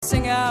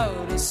sing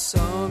out a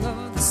song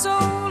of the soul.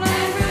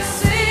 And we'll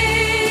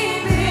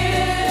sing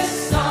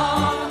this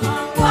song.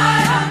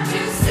 Why don't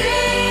you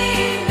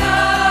sing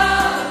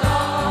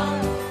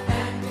along?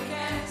 And we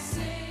can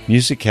sing.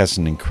 Music has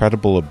an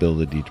incredible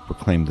ability to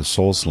proclaim the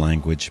soul's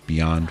language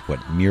beyond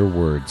what mere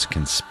words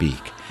can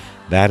speak.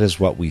 That is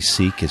what we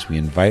seek as we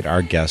invite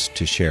our guests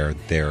to share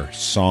their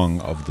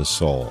song of the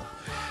soul.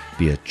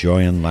 Be it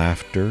joy and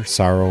laughter,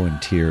 sorrow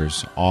and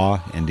tears, awe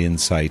and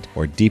insight,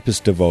 or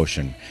deepest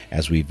devotion,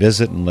 as we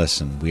visit and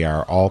listen, we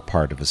are all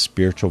part of a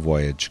spiritual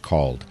voyage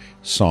called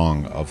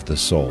Song of the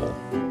Soul.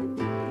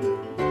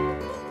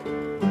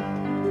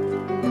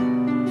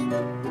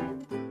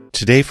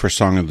 Today for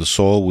Song of the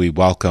Soul, we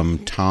welcome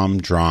Tom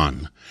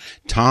Draughon.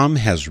 Tom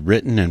has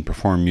written and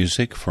performed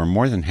music for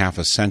more than half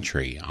a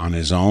century on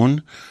his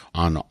own,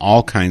 on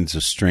all kinds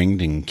of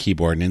stringed and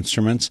keyboard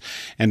instruments,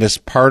 and as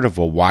part of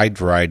a wide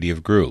variety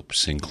of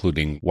groups,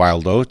 including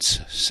Wild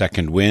Oats,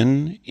 Second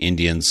Wind,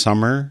 Indian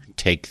Summer,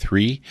 Take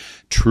Three,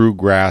 True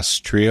Grass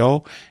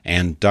Trio,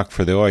 and Duck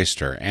for the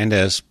Oyster, and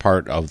as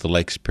part of the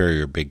Lake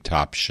Superior Big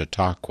Top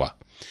Chautauqua.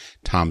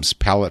 Tom's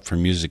palette for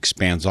music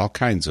spans all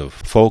kinds of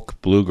folk,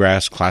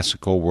 bluegrass,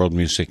 classical, world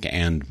music,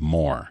 and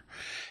more.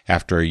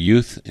 After a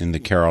youth in the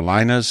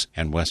Carolinas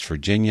and West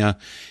Virginia,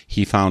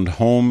 he found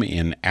home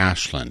in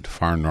Ashland,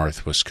 far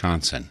north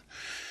Wisconsin.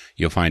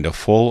 You'll find a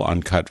full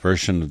uncut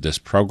version of this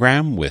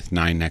program with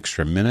 9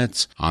 extra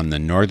minutes on the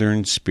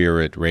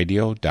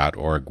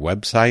northernspiritradio.org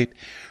website.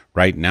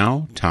 Right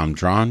now, Tom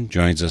Draughon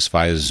joins us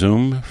via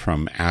Zoom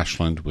from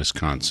Ashland,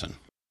 Wisconsin.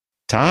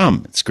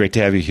 Tom, it's great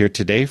to have you here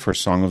today for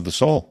Song of the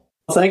Soul.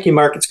 Thank you,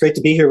 Mark. It's great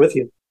to be here with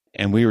you.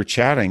 And we were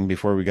chatting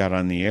before we got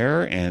on the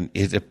air, and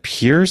it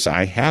appears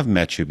I have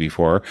met you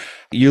before.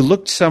 You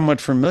looked somewhat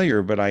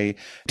familiar, but I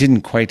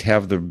didn't quite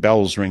have the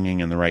bells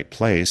ringing in the right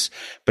place.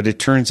 But it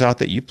turns out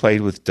that you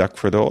played with Duck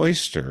for the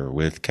Oyster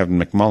with Kevin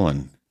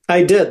McMullen.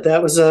 I did.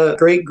 That was a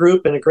great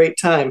group and a great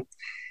time.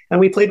 And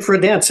we played for a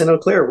dance in Eau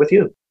Claire with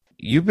you.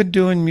 You've been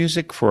doing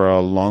music for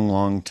a long,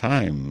 long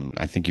time.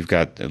 I think you've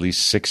got at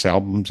least 6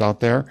 albums out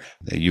there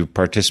that you've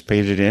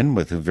participated in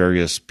with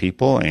various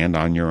people and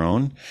on your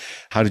own.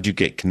 How did you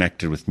get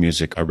connected with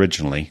music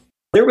originally?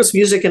 There was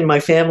music in my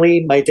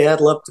family. My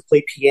dad loved to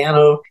play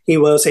piano. He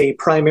was a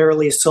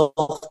primarily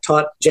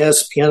self-taught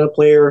jazz piano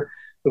player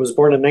who was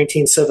born in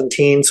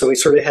 1917, so he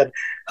sort of had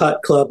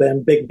hot club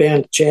and big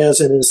band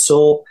jazz in his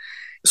soul.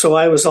 So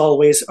I was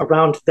always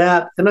around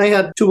that. And I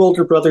had 2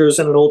 older brothers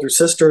and an older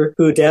sister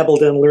who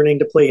dabbled in learning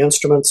to play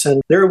instruments.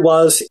 And there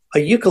was a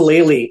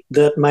ukulele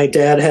that my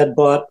dad had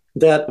bought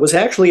that was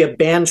actually a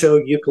banjo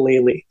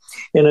ukulele.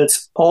 And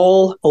it's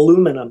all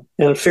aluminum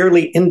and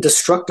fairly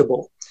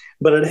indestructible.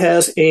 But it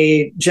has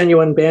a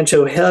genuine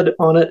banjo head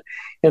on it,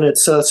 and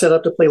it's set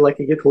up to play like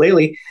a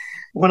ukulele.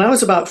 When I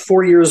was about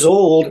 4 years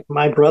old,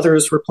 my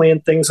brothers were playing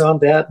things on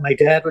that. My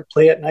dad would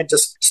play it, and I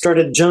just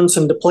started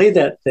jonesing to play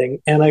that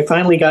thing. And I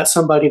finally got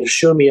somebody to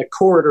show me a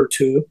chord or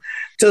two.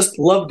 Just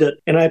loved it.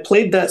 And I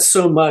played that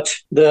so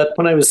much that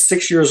when I was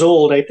 6 years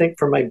old, I think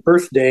for my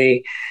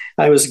birthday,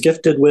 I was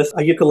gifted with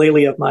a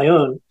ukulele of my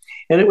own.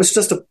 And it was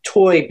just a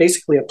toy,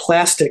 basically a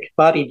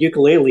plastic-bodied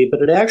ukulele,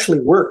 but it actually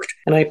worked.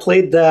 And I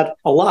played that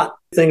a lot.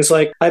 Things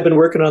like I've been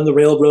working on the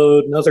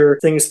railroad and other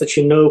things that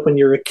you know when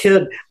you're a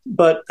kid.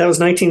 But that was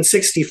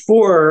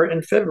 1964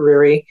 in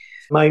February.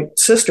 My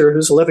sister,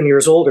 who's 11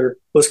 years older,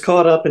 was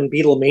caught up in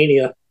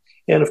Beatlemania.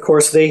 And of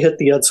course, they hit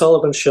the Ed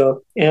Sullivan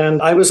Show.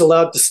 And I was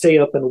allowed to stay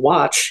up and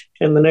watch.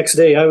 And the next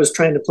day, I was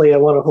trying to play I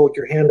Want to Hold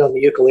Your Hand on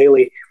the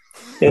ukulele.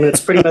 And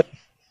it's pretty much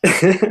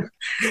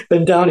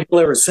been downhill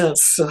ever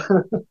since.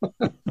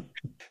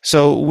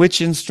 So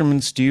which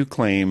instruments do you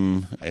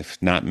claim, if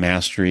not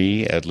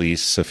mastery, at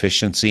least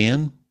sufficiency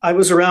in? I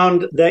was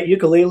around that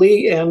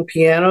ukulele and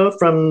piano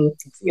from,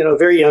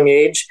 very young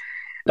age.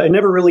 I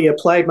never really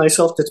applied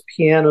myself to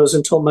pianos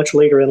until much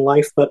later in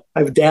life, but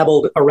I've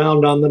dabbled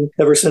around on them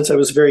ever since I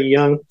was very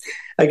young.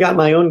 I got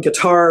my own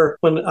guitar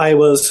when I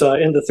was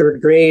in the 3rd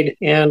grade,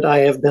 and I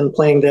have been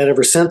playing that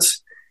ever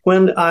since.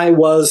 When I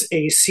was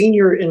a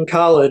senior in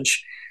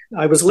college,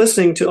 I was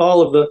listening to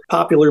all of the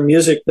popular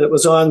music that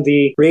was on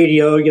the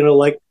radio,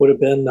 like would have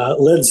been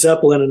Led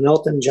Zeppelin and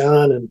Elton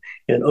John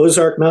and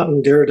Ozark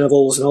Mountain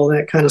Daredevils and all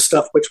that kind of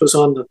stuff, which was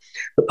on the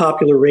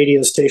popular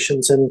radio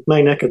stations in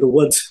my neck of the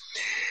woods.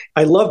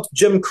 I loved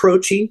Jim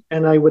Croce,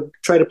 and I would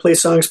try to play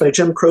songs by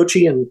Jim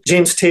Croce and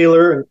James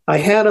Taylor. And I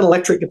had an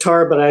electric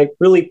guitar, but I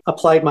really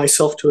applied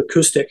myself to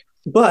acoustic.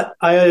 But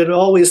I had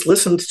always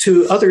listened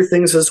to other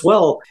things as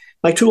well.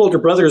 My 2 older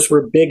brothers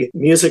were big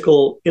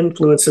musical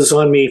influences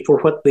on me for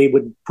what they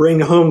would bring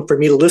home for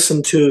me to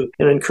listen to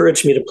and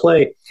encourage me to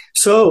play.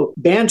 So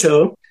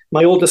banjo,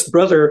 my oldest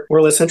brother more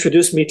or less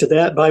introduced me to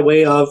that by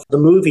way of the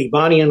movie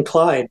Bonnie and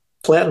Clyde.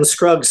 Platt and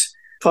Scruggs'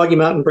 Foggy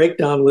Mountain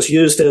Breakdown was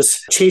used as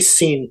chase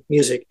scene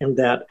music in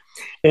that.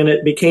 And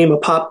it became a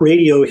pop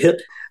radio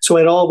hit So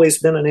I'd always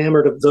been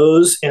enamored of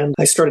those, and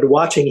I started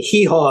watching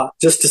Hee Haw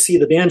just to see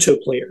the banjo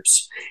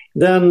players.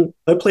 Then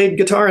I played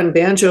guitar and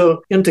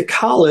banjo into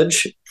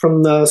college,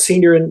 from the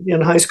senior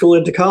in high school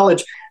into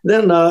college.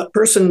 Then a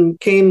person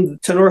came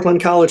to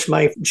Northland College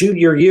my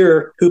junior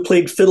year who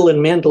played fiddle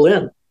and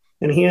mandolin,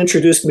 and he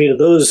introduced me to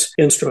those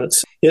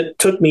instruments. It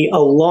took me a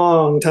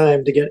long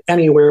time to get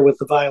anywhere with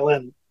the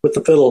violin, with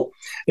the fiddle.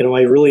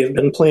 I really have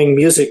been playing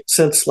music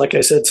since, like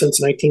I said,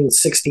 since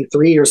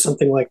 1963 or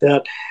something like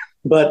that.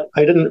 But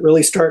I didn't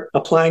really start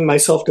applying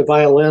myself to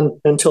violin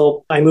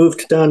until I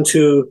moved down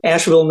to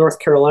Asheville, North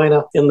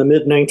Carolina in the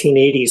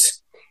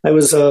mid-1980s. I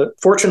was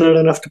fortunate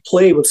enough to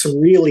play with some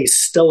really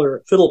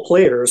stellar fiddle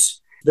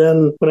players.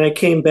 Then when I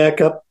came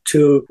back up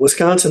to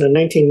Wisconsin in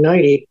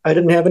 1990, I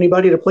didn't have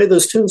anybody to play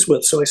those tunes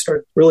with, so I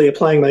started really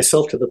applying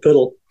myself to the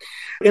fiddle.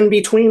 In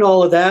between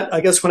all of that, I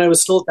guess when I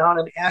was still down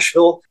in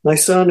Asheville, my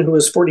son, who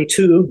is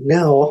 42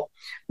 now,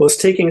 was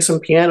taking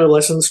some piano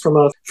lessons from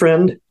a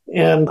friend,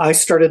 and I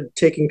started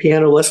taking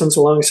piano lessons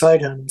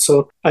alongside him.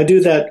 So I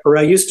do that, or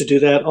I used to do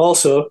that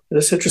also. And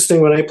it's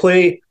interesting, when I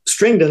play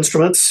stringed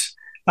instruments,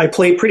 I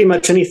play pretty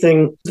much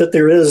anything that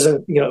there is,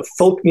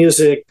 folk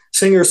music,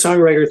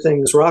 singer-songwriter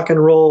things, rock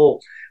and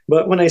roll.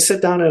 But when I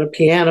sit down at a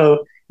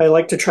piano, I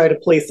like to try to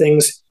play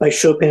things by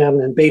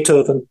Chopin and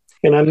Beethoven.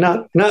 And I'm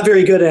not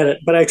very good at it,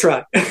 but I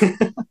try.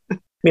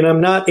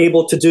 I'm not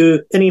able to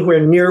do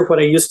anywhere near what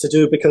I used to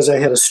do because I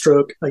had a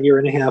stroke a year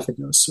and a half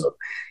ago. So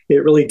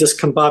it really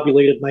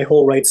discombobulated my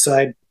whole right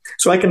side.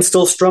 So I can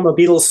still strum a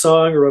Beatles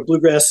song or a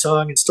bluegrass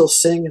song and still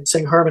sing and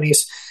sing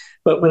harmonies.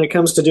 But when it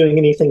comes to doing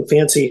anything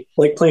fancy,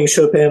 like playing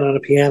Chopin on a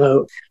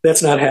piano,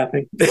 that's not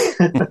happening.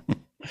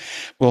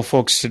 Well,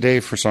 folks, today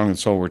for Song of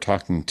the Soul, we're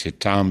talking to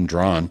Tom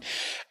Draughon.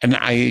 And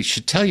I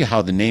should tell you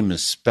how the name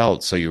is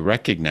spelled so you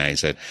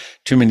recognize it.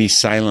 Too many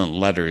silent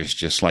letters,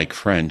 just like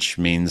French,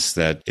 means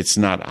that it's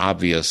not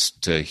obvious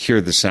to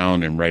hear the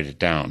sound and write it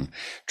down.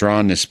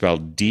 Draughon is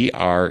spelled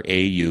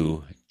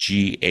Draughon.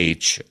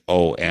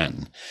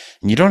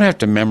 And you don't have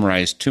to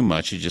memorize too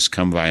much. You just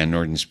come via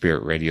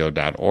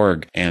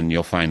northernspiritradio.org and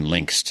you'll find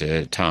links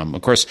to Tom.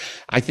 Of course,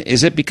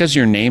 is it because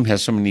your name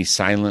has so many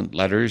silent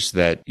letters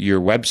that your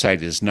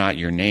website is not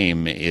your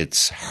name,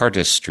 it's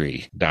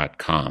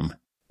heartistry.com?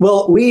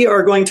 Well, we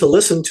are going to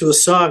listen to a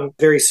song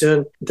very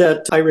soon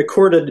that I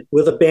recorded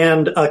with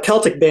a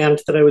Celtic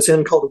band that I was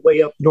in called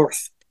Way Up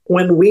North.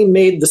 When we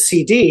made the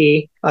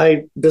CD,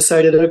 I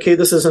decided, okay,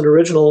 this is an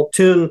original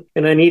tune,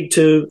 and I need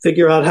to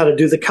figure out how to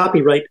do the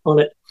copyright on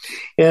it.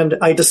 And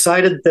I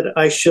decided that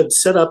I should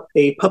set up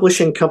a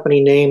publishing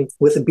company name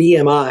with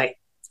BMI.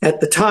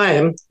 At the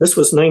time, this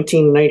was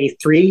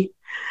 1993,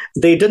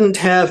 they didn't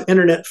have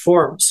internet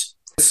forums.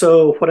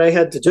 So what I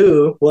had to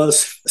do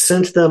was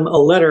send them a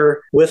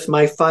letter with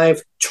my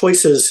 5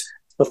 choices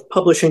of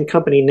publishing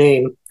company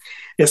name.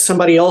 If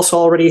somebody else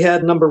already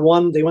had number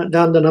 1, they went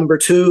down to number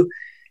 2,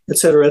 et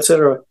cetera, et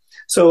cetera.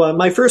 So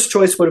my first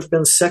choice would have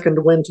been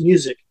Second Wind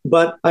Music,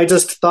 but I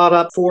just thought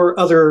up 4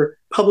 other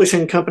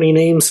publishing company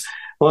names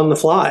on the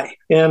fly,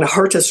 and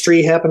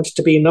Heartistry happened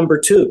to be number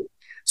 2.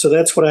 So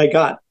that's what I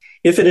got.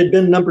 If it had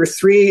been number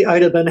 3,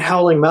 I'd have been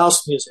Howling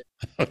Mouse Music.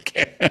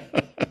 Okay.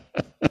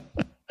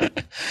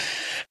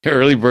 The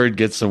early bird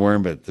gets the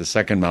worm, but the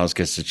second mouse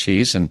gets the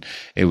cheese, and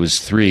it was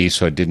 3,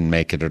 so it didn't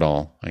make it at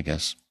all, I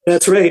guess.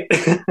 That's right.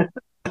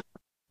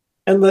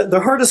 And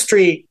the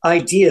Heartistry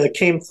idea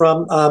came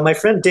from my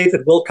friend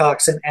David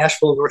Wilcox in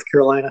Asheville, North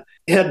Carolina.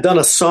 He had done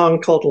a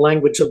song called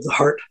Language of the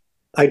Heart.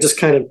 I just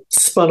kind of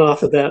spun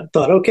off of that and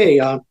thought,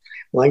 okay,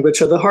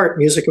 language of the heart,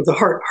 music of the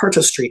heart,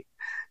 Heartistry,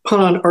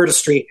 pun on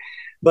artistry.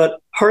 But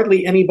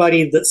hardly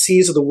anybody that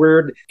sees the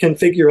word can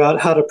figure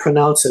out how to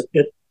pronounce it.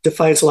 It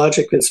defies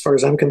logic as far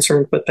as I'm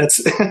concerned, but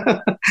that's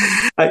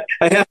I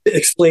have to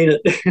explain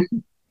it.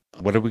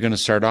 What are we going to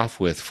start off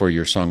with for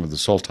your Song of the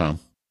Soul, Tom?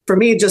 For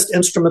me, just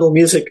instrumental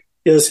music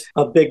is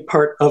a big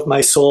part of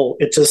my soul.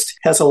 It just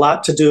has a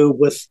lot to do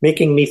with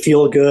making me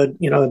feel good,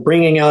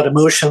 bringing out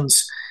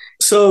emotions.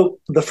 So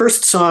the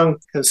first song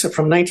is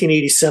from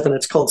 1987.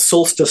 It's called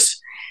Solstice,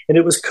 and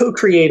it was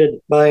co-created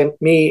by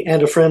me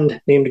and a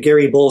friend named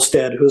Gary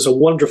Bolstad, who's a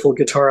wonderful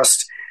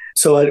guitarist.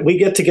 So we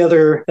get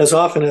together as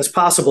often as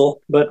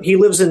possible, but he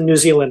lives in New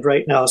Zealand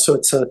right now, so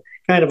it's a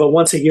kind of a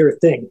once-a-year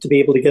thing to be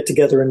able to get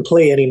together and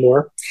play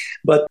anymore.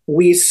 But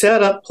we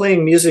sat up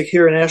playing music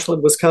here in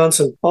Ashland,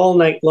 Wisconsin all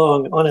night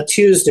long on a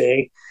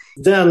Tuesday,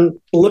 then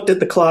looked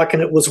at the clock,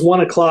 and it was 1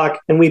 o'clock,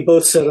 and we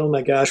both said, oh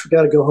my gosh, we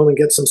got to go home and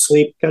get some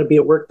sleep, got to be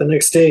at work the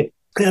next day.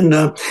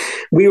 And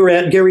we were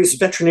at Gary's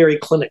veterinary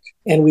clinic,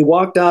 and we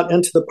walked out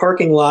into the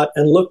parking lot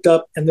and looked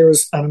up, and there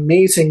was an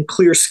amazing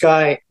clear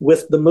sky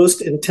with the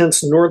most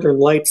intense northern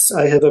lights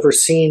I have ever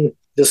seen,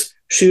 just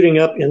shooting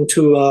up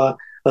into a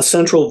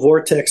central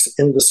vortex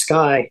in the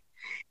sky.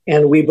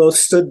 And we both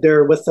stood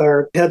there with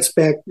our heads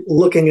back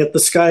looking at the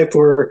sky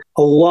for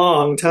a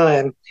long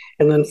time.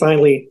 And then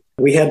finally,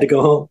 we had to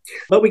go home.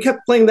 But we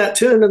kept playing that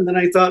tune, and then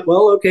I thought,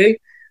 well, okay,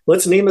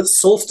 let's name it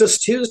Solstice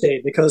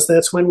Tuesday, because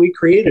that's when we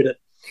created it.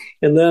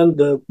 And then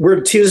the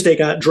word Tuesday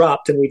got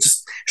dropped and we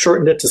just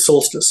shortened it to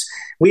Solstice.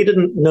 We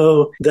didn't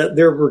know that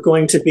there were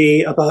going to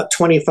be about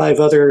 25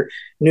 other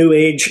New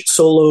Age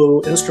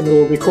solo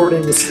instrumental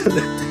recordings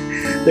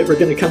that were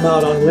going to come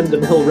out on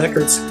Windham Hill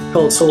Records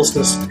called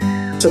Solstice.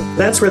 So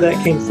that's where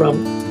that came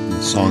from.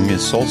 The song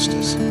is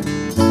Solstice.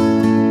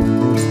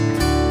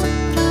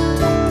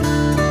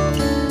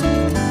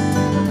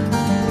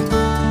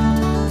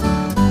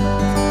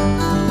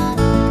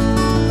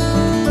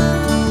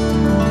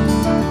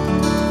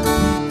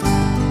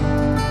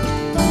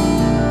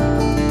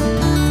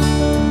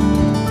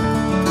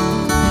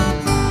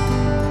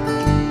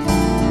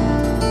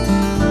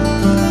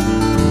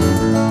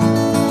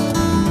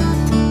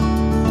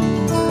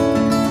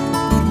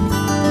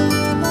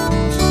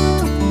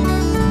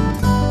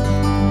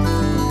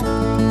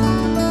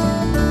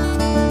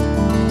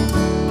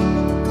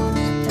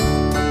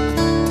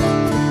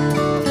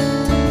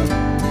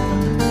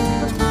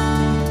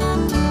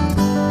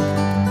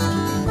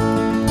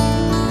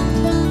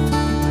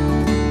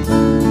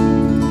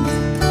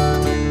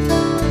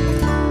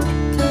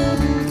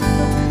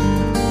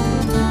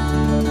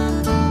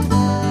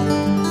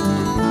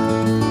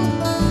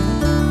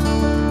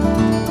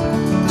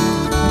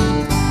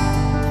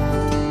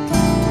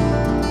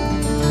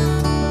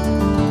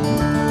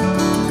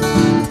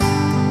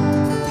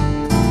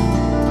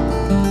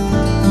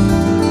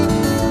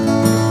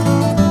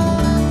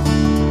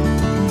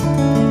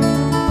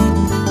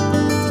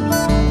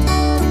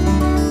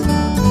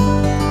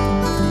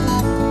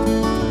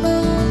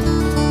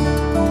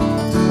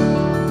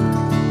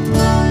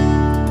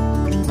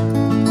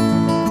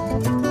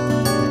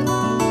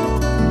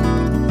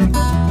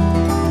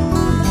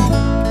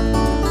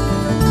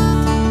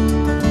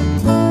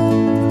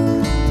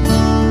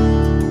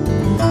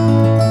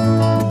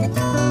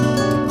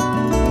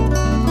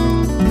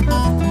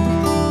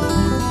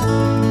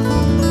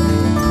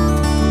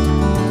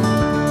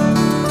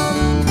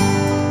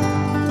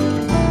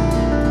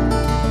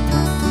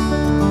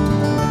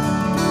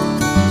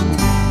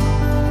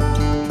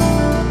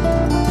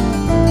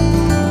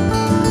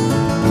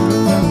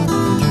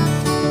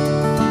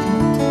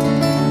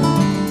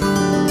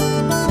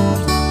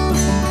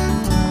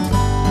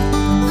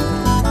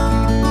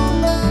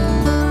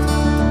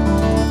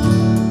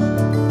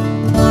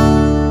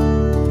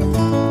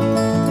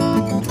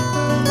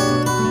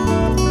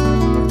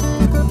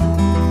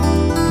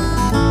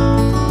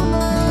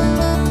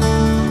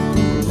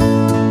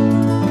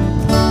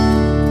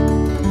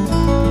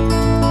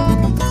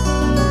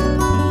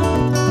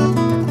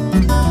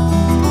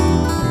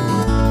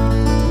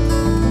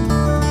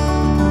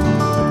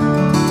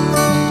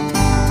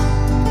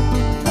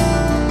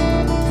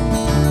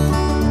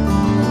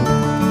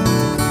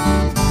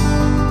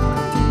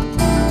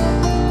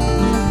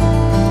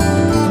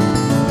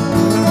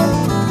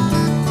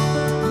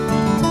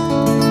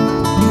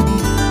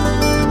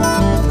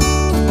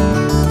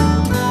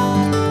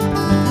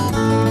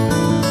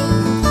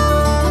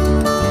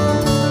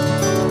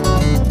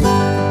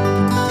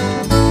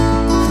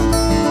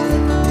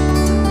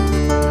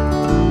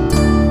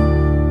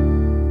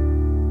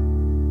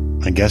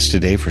 My guest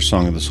today for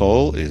Song of the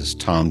Soul is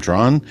Tom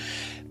Draughon.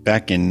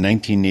 Back in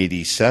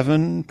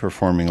 1987,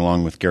 performing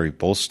along with Gary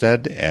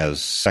Bolstead as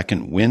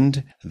Second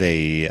Wind,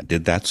 they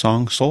did that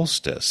song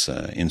Solstice,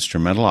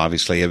 instrumental,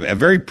 obviously, a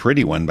very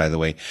pretty one, by the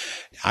way.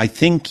 I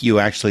think you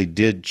actually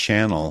did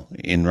channel,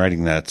 in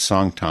writing that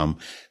song, Tom,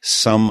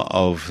 some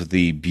of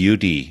the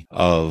beauty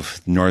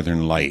of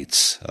Northern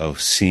Lights,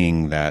 of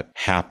seeing that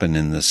happen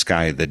in the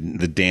sky, the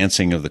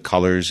dancing of the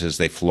colors as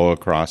they flow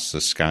across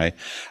the sky.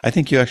 I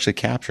think you actually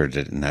captured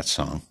it in that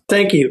song.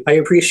 Thank you. I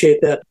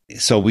appreciate that.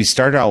 So we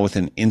started out with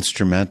an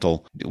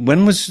instrumental.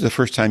 When was the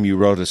first time you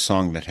wrote a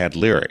song that had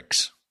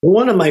lyrics?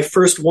 One of my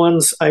first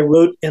ones I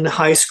wrote in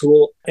high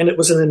school, and it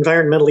was an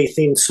environmentally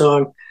themed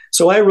song.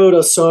 So I wrote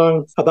a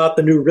song about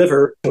the New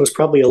River. I was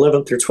probably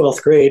 11th or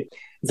 12th grade.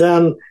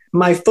 Then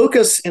my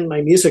focus in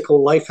my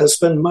musical life has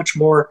been much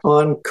more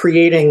on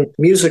creating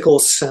musical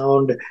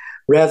sound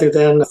rather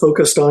than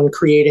focused on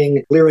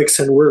creating lyrics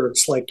and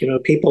words like,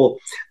 people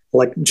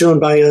like Joan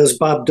Baez,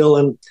 Bob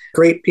Dylan,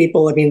 great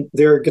people. I mean,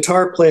 their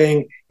guitar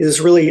playing is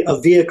really a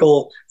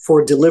vehicle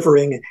for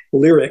delivering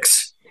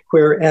lyrics,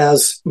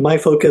 whereas my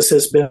focus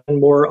has been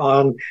more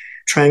on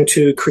trying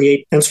to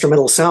create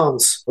instrumental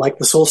sounds like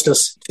the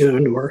Solstice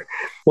tune, or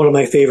one of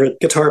my favorite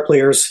guitar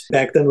players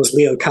back then was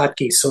Leo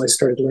Kottke. So I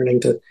started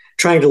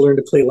trying to learn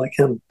to play like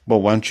him.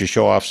 Well, why don't you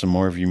show off some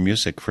more of your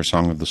music for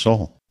Song of the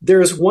Soul?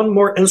 There's one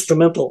more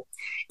instrumental.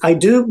 I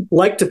do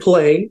like to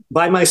play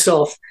by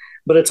myself,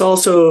 but it's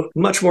also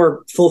much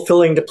more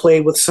fulfilling to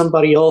play with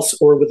somebody else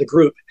or with a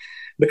group,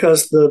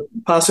 because the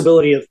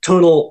possibility of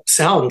tonal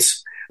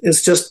sounds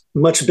is just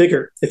much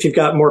bigger if you've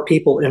got more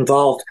people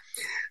involved.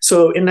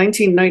 So in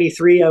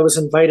 1993, I was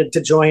invited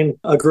to join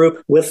a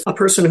group with a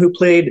person who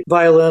played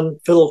violin,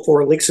 fiddle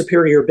for Lake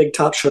Superior Big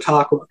Top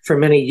Chautauqua for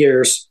many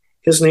years.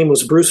 His name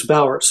was Bruce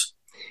Bowers.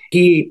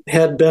 He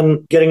had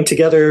been getting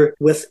together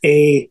with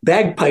a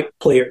bagpipe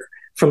player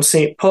from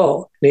St.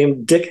 Paul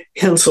named Dick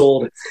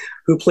Hensold,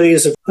 who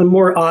plays a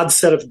more odd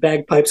set of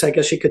bagpipes, I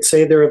guess you could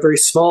say. They're a very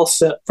small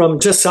set from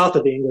just south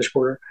of the English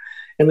border,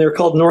 and they're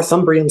called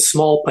Northumbrian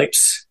small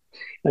pipes.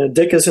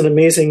 Dick is an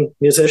amazing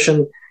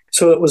musician.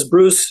 So it was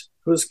Bruce,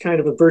 who's kind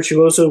of a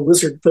virtuoso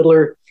wizard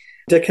fiddler,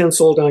 Dick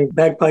Hensold on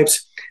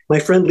bagpipes. My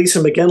friend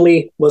Lisa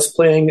McGinley was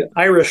playing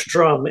Irish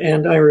drum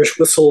and Irish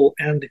whistle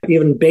and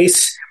even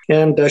bass,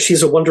 and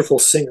she's a wonderful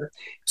singer.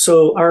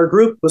 So our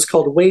group was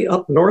called Way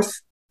Up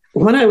North.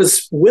 When I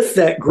was with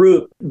that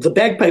group, the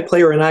bagpipe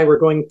player and I were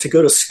going to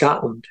go to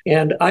Scotland,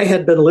 and I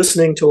had been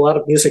listening to a lot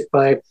of music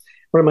by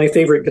one of my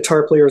favorite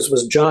guitar players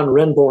was John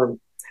Renbourn,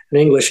 an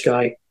English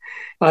guy.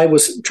 I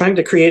was trying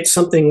to create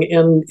something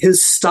in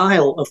his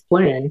style of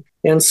playing,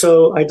 and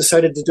so I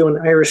decided to do an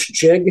Irish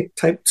jig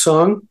type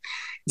song.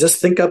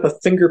 Just think up a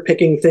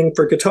finger-picking thing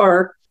for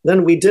guitar.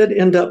 Then we did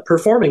end up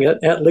performing it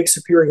at Lake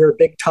Superior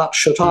Big Top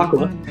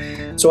Chautauqua.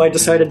 So I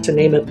decided to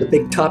name it the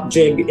Big Top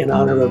Jig in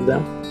honor of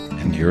them.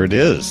 And here it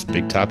is,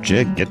 Big Top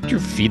Jig. Get your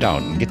feet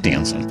out and get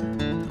dancing.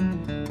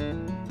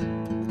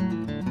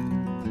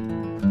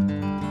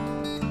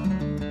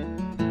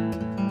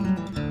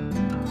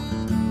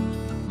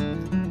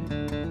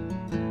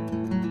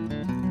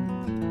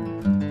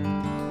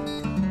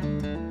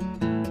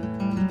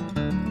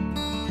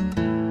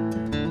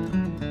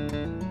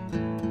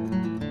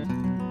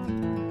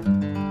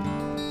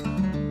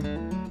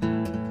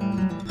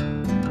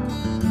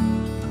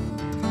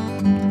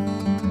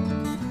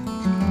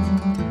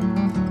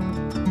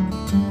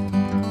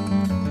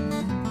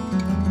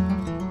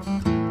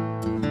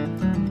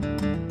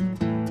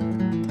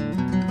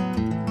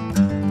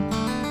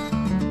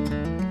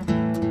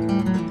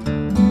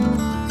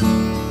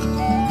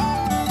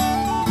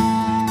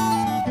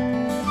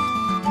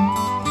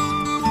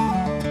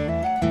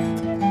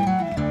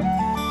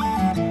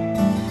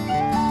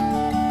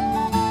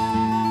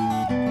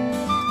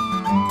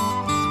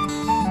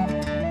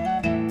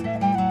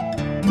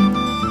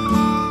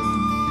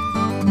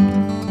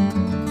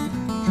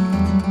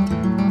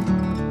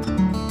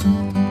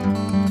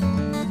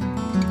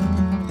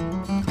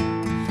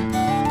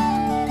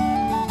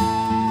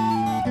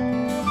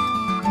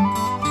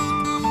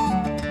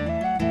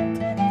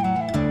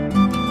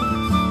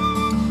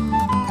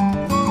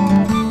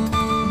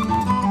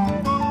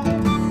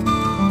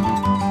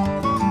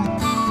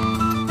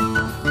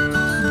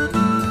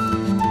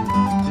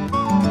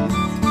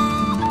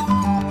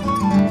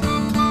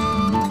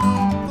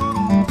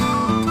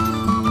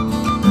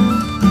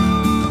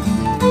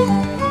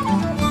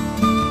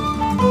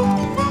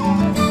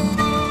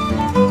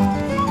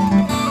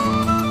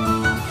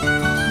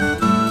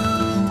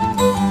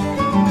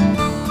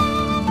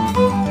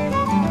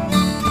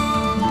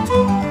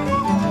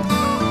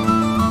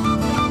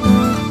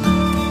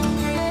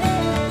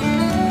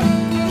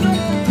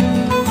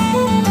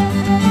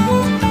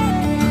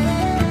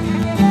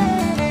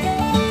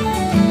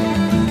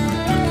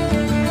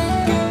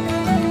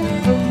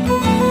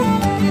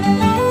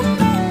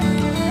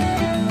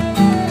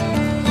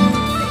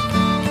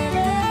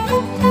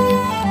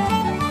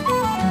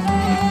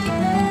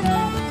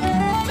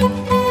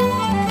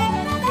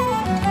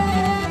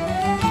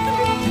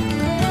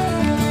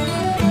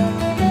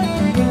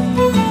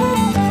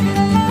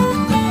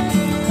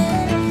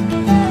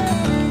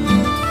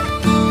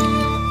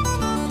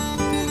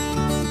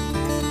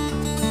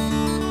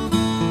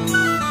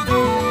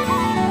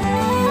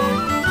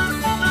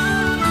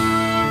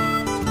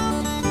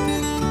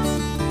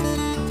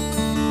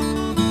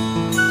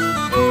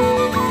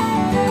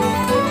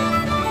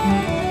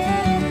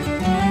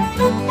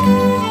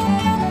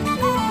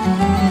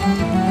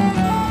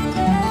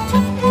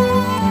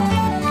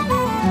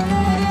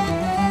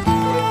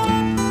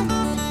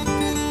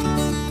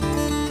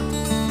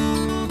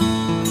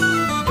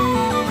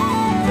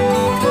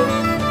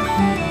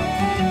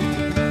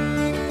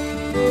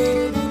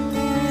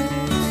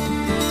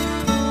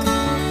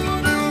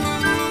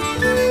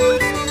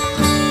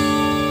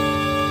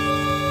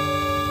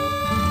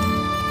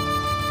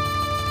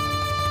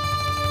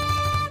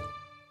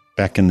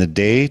 Back in the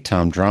day,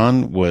 Tom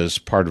Draughon was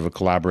part of a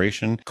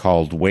collaboration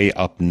called Way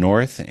Up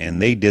North, and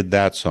they did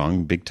that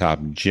song, Big Top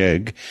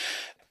Jig.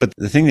 But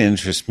the thing that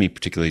interests me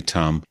particularly,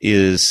 Tom,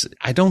 is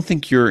I don't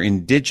think you're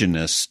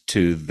indigenous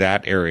to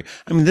that area.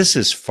 I mean, this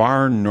is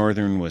far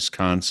northern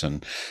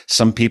Wisconsin.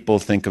 Some people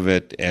think of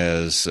it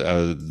as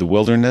the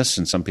wilderness,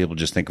 and some people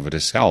just think of it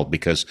as hell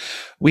because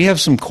we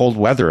have some cold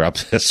weather up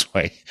this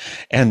way.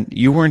 And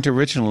you weren't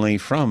originally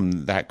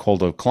from that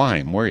cold of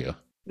clime, were you?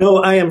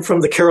 No, I am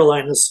from the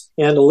Carolinas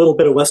and a little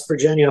bit of West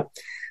Virginia.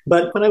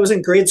 But when I was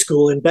in grade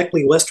school in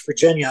Beckley, West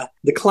Virginia,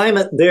 the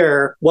climate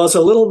there was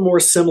a little more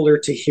similar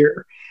to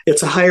here.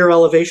 It's a higher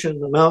elevation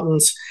in the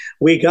mountains.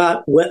 We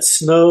got wet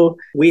snow.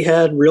 We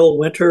had real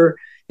winter,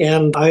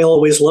 and I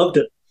always loved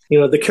it. You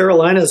know, the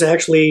Carolinas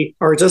actually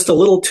are just a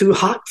little too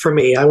hot for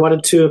me. I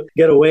wanted to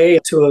get away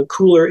to a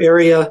cooler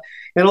area,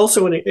 and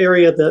also in an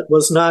area that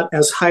was not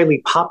as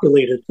highly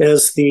populated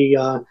as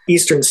the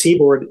eastern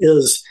seaboard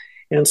is.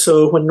 And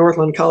so when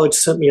Northland College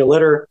sent me a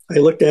letter, I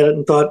looked at it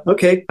and thought,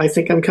 okay, I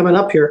think I'm coming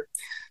up here.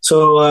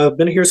 So I've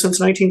been here since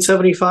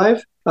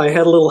 1975. I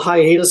had a little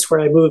hiatus where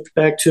I moved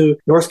back to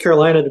North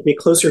Carolina to be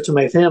closer to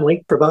my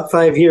family for about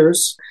 5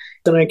 years.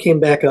 Then I came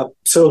back up.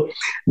 So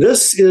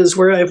this is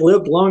where I've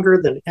lived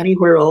longer than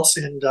anywhere else,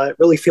 and it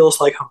really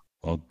feels like home.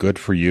 Well, good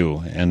for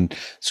you. And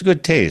it's a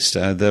good taste.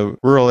 The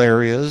rural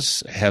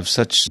areas have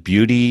such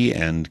beauty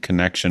and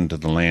connection to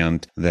the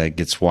land that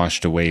gets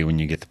washed away when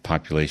you get the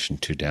population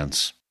too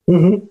dense.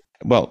 Mm-hmm.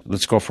 Well,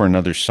 let's go for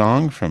another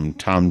song from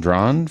Tom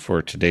Draughon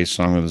for today's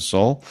Song of the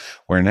Soul.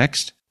 Where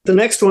next? The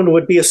next one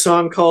would be a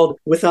song called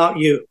Without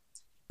You.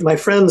 My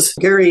friends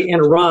Gary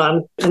and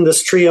Ron in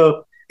this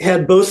trio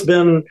had both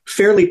been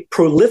fairly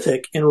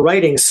prolific in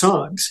writing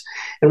songs.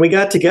 And we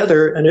got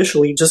together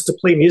initially just to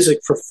play music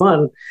for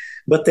fun,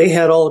 but they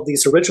had all of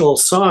these original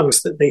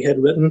songs that they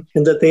had written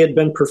and that they had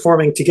been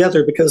performing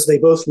together because they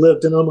both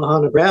lived in Omaha,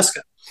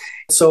 Nebraska.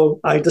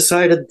 So I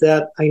decided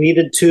that I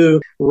needed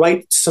to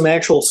write some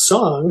actual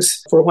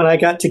songs for when I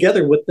got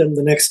together with them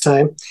the next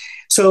time.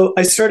 So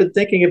I started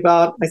thinking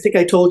about, I think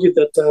I told you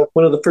that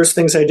one of the first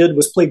things I did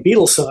was play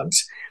Beatles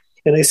songs.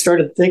 And I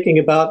started thinking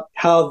about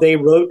how they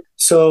wrote.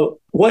 So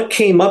what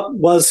came up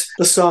was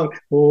the song,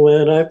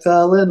 When I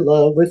Fell in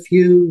Love with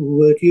You,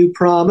 Would You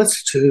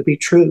Promise to Be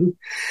True?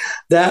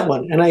 That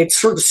one. And I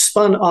sort of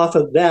spun off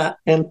of that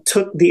and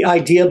took the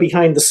idea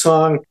behind the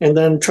song and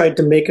then tried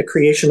to make a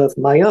creation of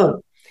my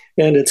own.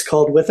 And it's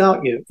called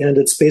Without You. And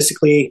it's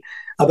basically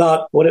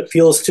about what it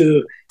feels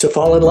to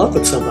fall in love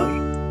with somebody.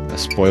 A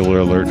spoiler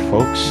alert,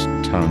 folks.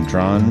 Tom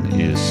Draughon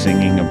is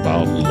singing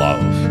about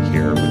love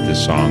here with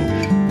this song,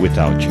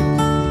 Without You.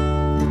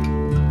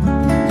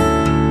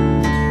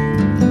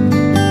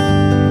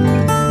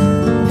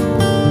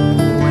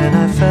 When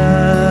I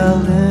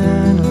fell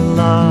in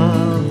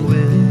love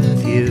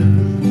with you,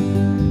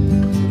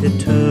 it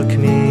took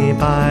me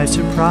by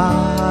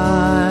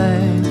surprise.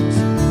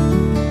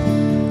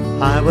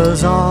 I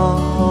was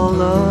all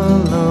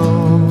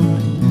alone,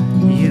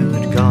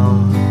 you'd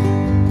gone,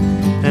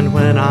 and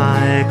when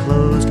I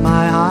closed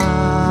my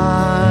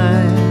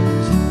eyes,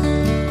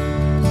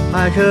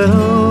 I could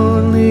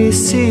only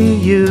see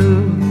you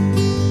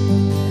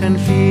and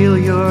feel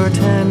your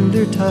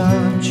tender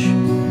touch,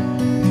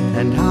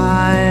 and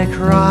I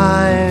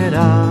cried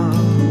out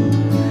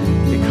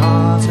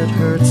because it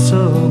hurt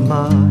so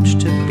much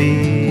to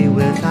be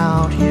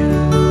without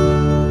you.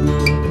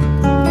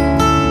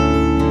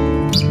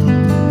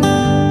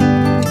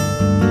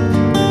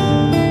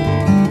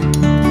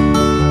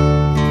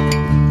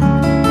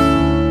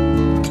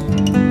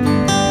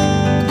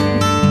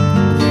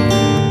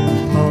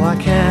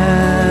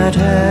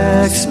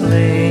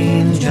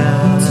 Explain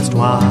just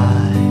why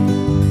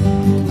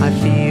I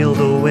feel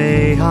the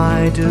way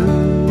I do.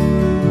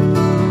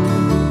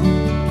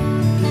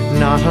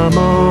 Not a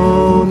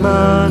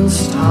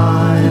moment's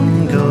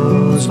time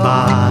goes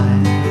by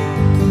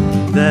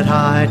that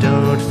I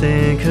don't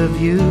think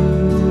of you,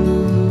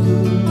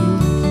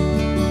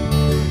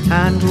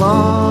 and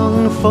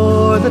long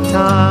for the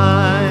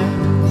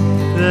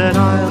time that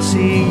I'll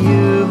see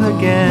you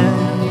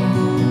again.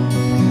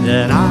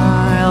 Then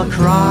I'll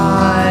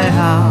cry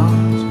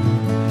out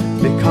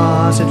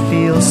because it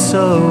feels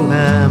so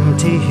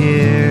empty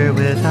here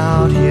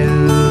without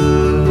you.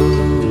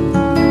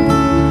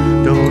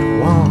 Don't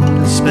want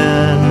to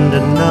spend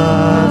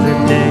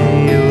another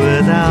day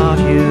without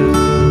you.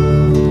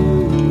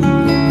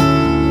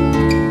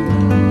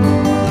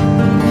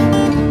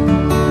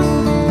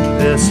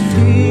 This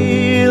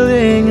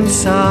feeling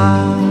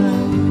inside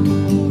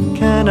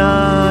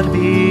cannot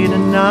be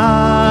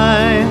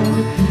denied.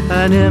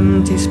 An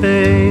empty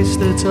space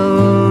that's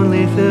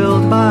only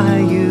filled by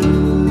you.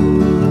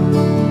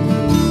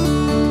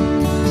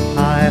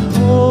 I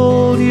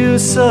hold you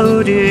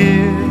so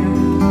dear,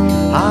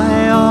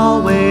 I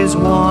always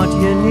want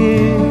you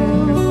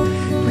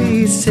near.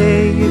 Please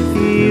say you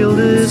feel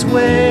this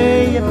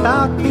way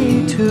about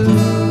me too.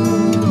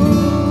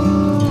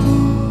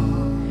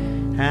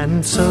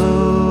 And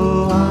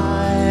so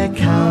I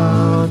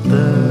count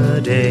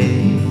the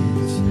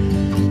days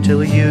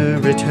till you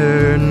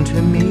return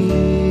to me,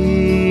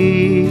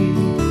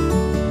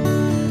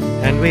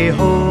 and we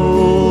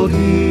hold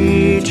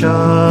each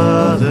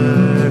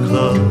other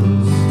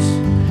close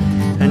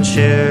and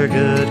share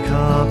good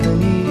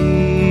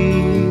company.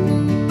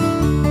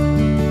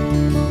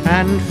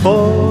 And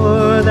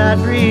for that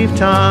brief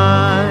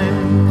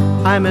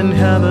time I'm in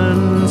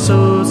heaven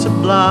so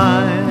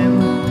sublime,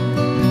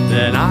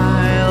 then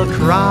I'll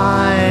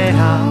cry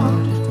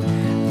out,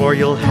 for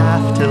you'll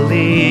have to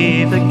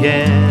leave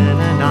again,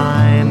 and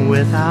I'm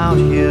without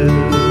you.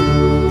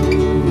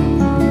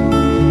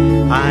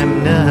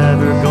 I'm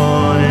never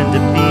going to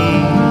be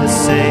the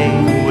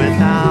same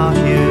without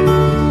you.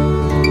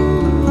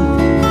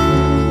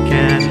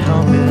 Can't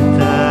help it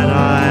that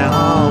I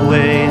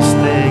always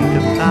think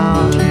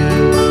about you.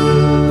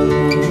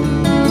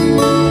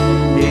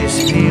 These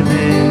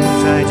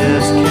feelings I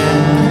just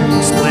can't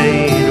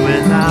explain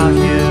without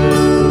you.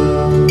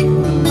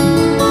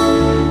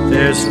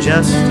 There's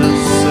just a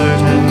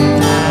certain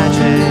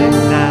magic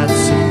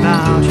that's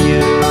about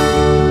you.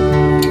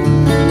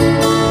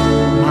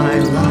 My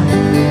life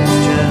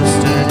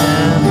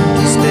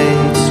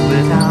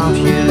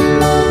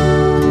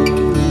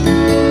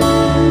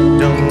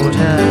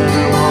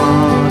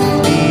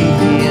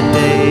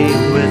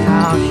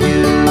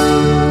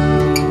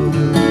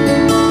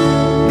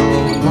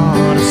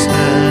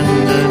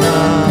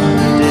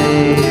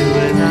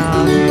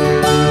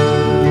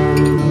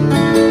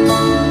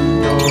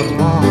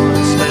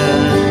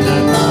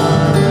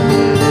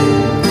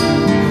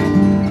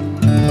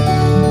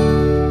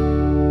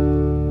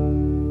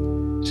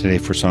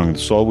Today for Song of the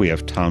Soul, we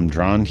have Tom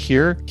Draughon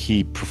here.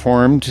 He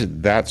performed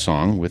that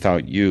song,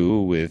 Without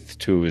You, with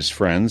two of his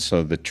friends.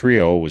 So the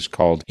trio was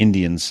called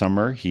Indian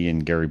Summer, he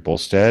and Gary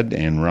Bolstead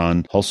and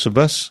Ron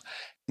Hulsebus.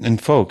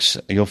 And folks,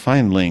 you'll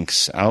find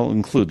links. I'll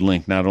include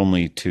link not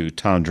only to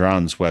Tom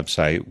Draughon's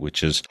website,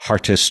 which is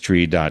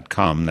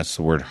heartistry.com. That's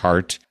the word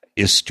heart,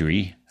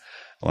 istry,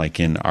 like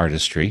in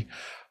artistry.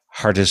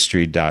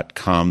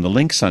 Heartistry.com. The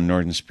link's on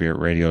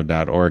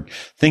northernspiritradio.org.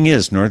 Thing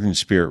is, Northern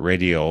Spirit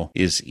Radio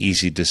is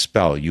easy to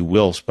spell. You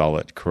will spell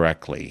it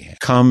correctly.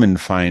 Come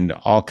and find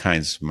all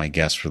kinds of my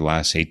guests for the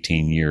last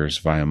 18 years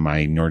via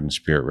my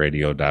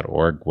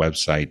northernspiritradio.org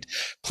website.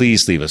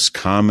 Please leave us a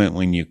comment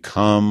when you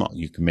come.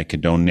 You can make a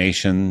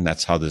donation.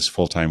 That's how this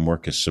full-time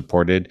work is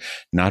supported,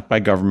 not by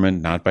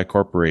government, not by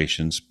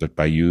corporations, but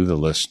by you, the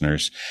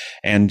listeners.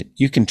 And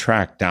you can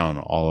track down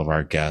all of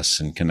our guests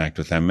and connect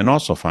with them, and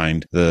also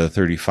find the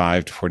 35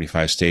 to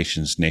 45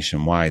 stations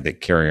nationwide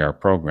that carry our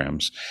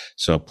programs.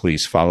 So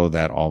please follow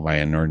that all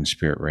via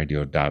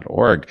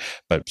northernspiritradio.org,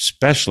 but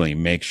especially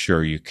make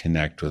sure you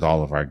connect with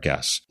all of our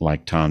guests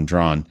like Tom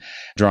Draughon.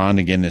 Draughon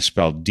again is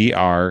spelled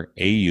Draughon.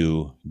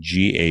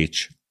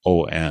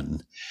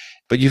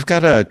 But you've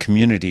got a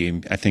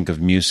community, I think,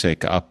 of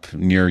music up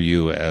near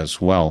you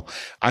as well.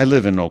 I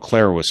live in Eau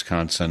Claire,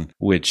 Wisconsin,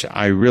 which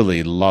I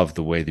really love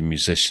the way the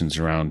musicians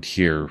around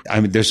here.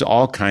 I mean, there's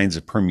all kinds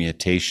of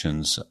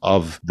permutations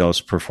of those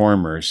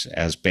performers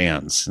as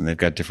bands, and they've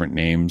got different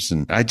names.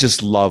 And I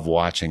just love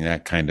watching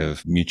that kind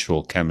of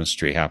mutual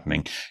chemistry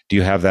happening. Do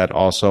you have that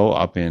also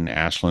up in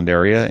Ashland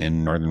area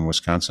in northern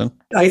Wisconsin?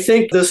 I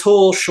think this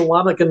whole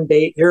Chequamegon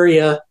Bay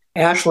area,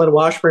 Ashland,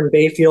 Washburn,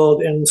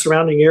 Bayfield, and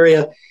surrounding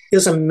area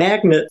is a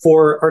magnet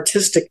for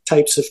artistic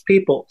types of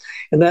people.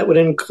 And that would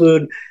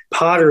include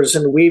potters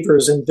and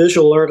weavers and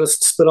visual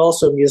artists, but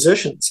also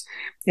musicians.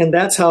 And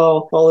that's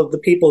how all of the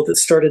people that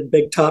started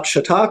Big Top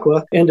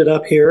Chautauqua ended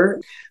up here.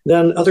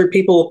 Then other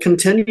people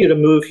continue to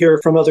move here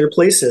from other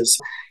places.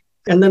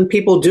 And then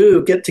people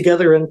do get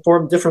together and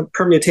form different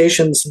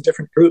permutations and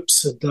different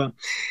groups. And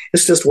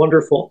it's just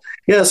wonderful.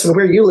 Yes, and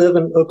where you live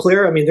in Eau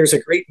Claire, I mean, there's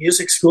a great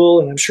music school,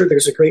 and I'm sure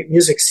there's a great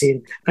music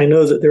scene. I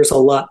know that there's a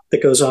lot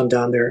that goes on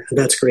down there, and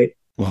that's great.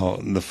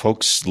 Well, the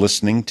folks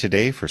listening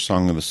today for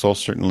Song of the Soul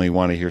certainly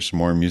want to hear some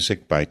more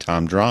music by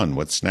Tom Draughon.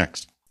 What's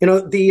next? You know,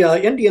 the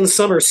Indian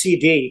Summer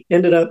CD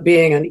ended up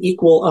being an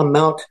equal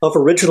amount of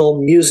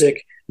original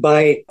music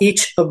by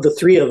each of the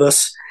three of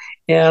us.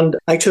 And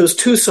I chose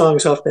two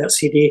songs off that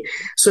CD.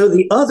 So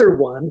the other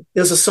one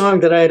is a song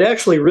that I had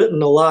actually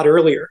written a lot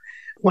earlier.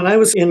 When I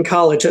was in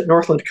college at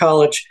Northland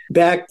College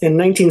back in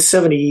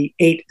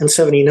 1978 and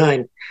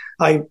 79,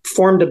 I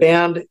formed a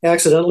band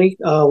accidentally,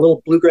 a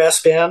little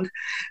bluegrass band.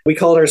 We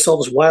called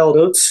ourselves Wild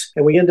Oats,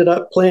 and we ended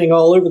up playing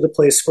all over the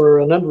place for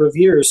a number of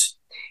years.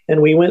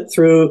 And we went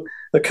through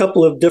a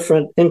couple of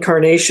different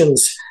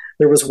incarnations.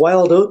 There was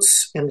Wild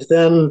Oats, and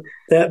then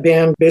that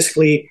band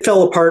basically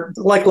fell apart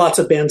like lots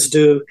of bands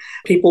do.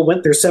 People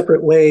went their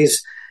separate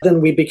ways.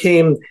 Then we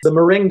became the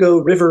Marengo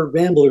River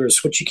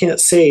Ramblers, which you can't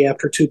say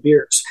after 2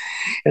 beers.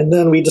 And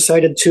then we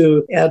decided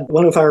to add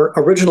one of our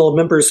original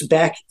members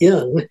back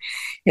in,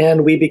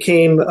 and we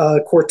became a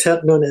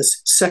quartet known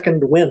as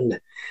Second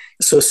Wind.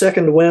 So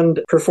Second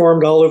Wind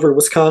performed all over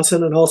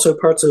Wisconsin and also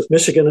parts of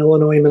Michigan,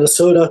 Illinois,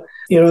 Minnesota.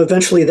 You know,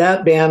 eventually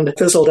that band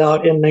fizzled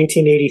out in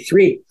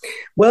 1983.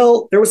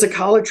 Well, there was a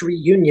college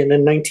reunion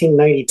in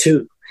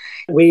 1992.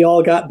 We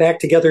all got back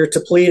together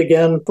to play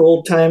again for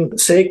old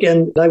time's sake,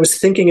 and I was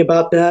thinking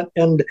about that,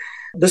 and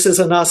this is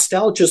a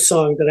nostalgia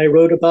song that I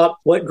wrote about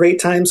what great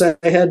times I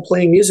had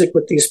playing music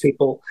with these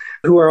people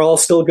who are all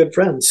still good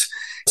friends.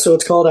 So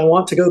it's called I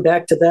Want to Go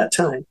Back to That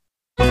Time.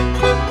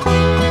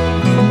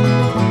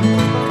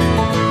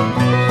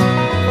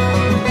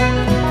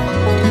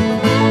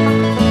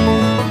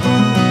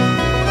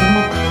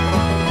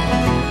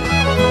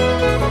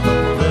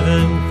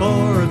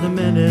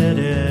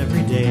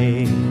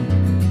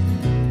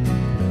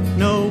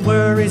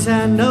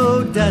 And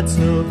no debts,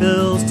 no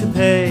bills to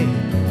pay.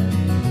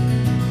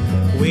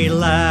 We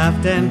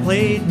laughed and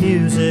played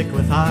music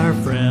with our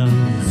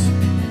friends,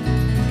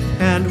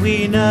 and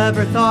we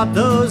never thought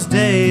those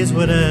days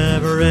would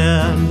ever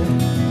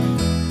end.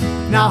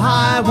 Now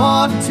I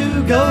want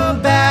to go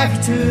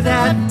back to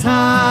that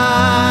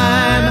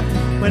time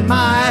when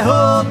my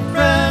old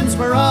friends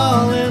were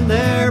all in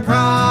their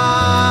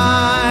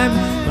prime.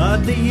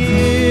 But the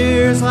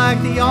years, like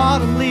the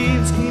autumn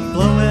leaves, keep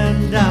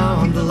blowing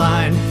down the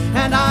line,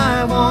 and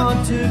I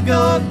want to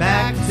go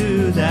back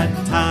to that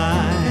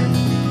time.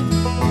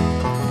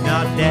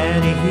 Now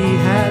Daddy, he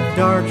had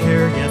dark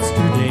hair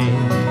yesterday,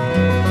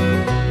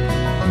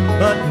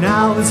 but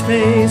now his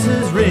face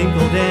is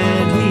wrinkled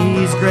and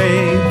he's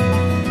gray.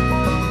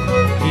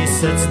 He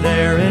sits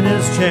there in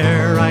his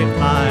chair right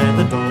by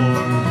the door,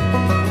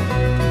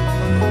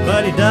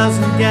 but he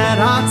doesn't get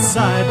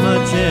outside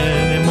much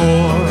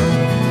anymore.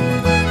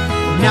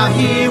 Now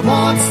he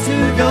wants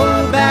to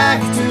go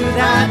back to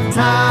that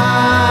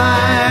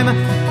time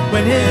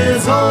when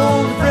his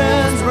old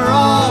friends were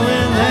all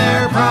in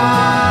their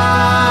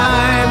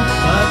prime.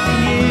 But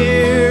the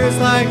years,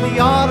 like the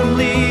autumn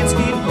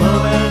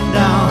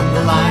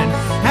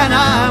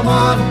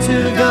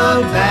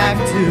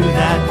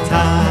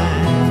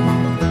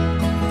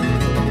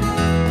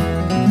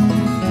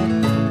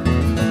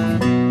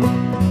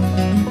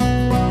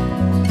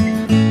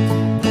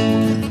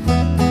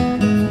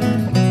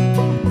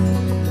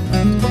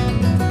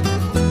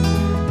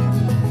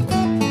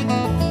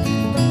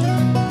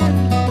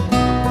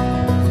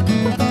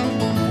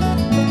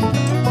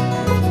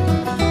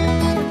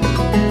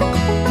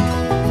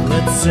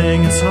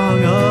sing a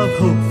song of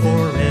hope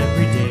for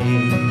every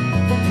day,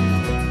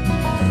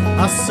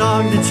 a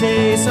song to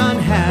chase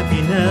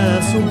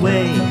unhappiness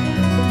away,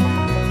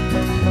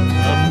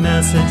 a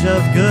message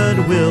of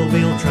goodwill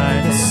we'll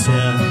try to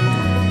send.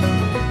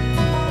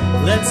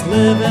 Let's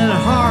live in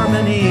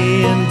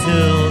harmony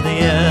until the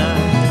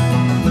end,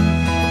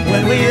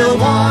 when we'll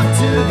want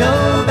to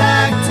go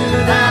back to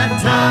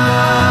that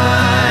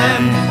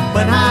time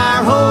when our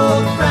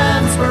old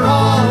friends were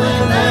all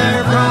in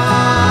their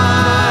prime.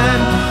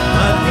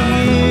 But the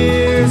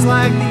years,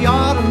 like the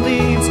autumn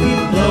leaves,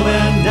 keep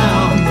blowing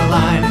down the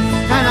line,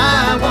 and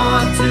I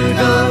want to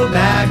go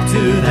back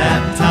to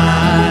that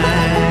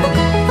time.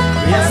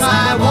 Yes,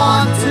 I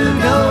want to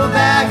go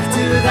back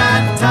to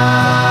that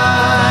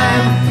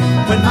time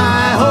when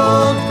my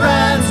old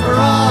friends were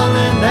all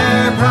in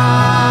their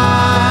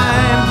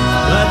prime.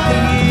 But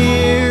the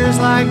years,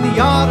 like the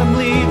autumn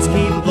leaves,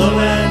 keep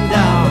blowing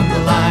down the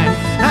line,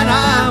 and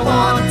I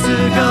want to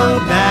go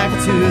back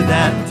to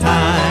that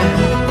time.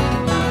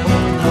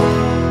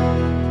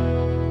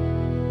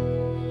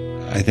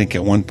 I think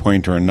at one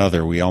point or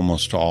another, we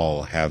almost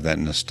all have that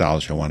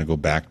nostalgia, want to go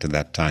back to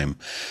that time.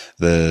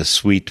 The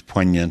sweet,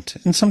 poignant,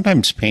 and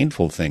sometimes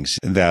painful things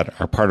that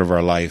are part of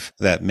our life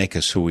that make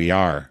us who we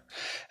are.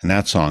 And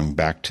that song,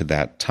 Back to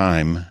That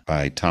Time,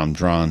 by Tom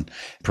Draughon,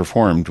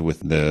 performed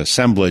with the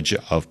assemblage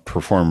of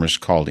performers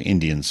called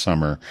Indian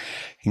Summer,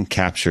 and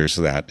captures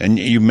that. And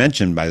you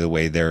mentioned, by the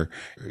way, there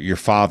your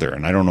father,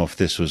 and I don't know if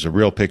this was a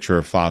real picture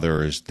of father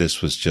or if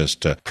this was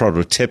just a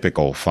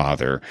prototypical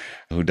father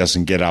who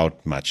doesn't get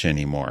out much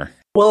anymore.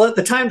 Well, at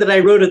the time that I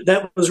wrote it,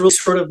 that was really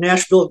sort of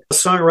Nashville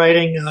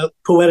songwriting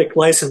poetic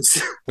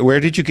license. Where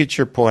did you get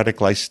your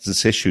poetic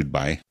license issued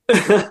by?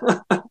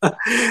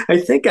 I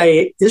think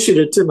I issued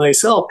it to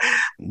myself.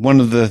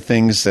 One of the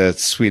things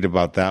that's sweet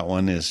about that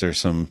one is there's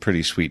some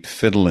pretty sweet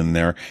fiddle in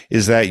there.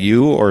 Is that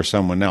you or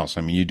someone else?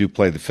 I mean, you do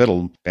play the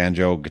fiddle,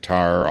 banjo,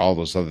 guitar, all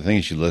those other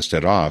things you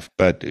listed off,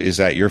 but is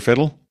that your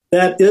fiddle?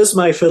 That is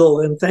my fiddle,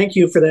 and thank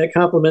you for that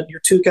compliment.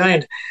 You're too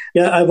kind.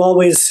 Yeah, I've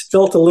always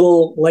felt a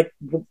little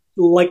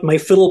like my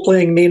fiddle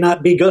playing may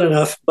not be good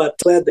enough, but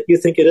glad that you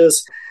think it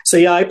is. So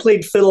yeah, I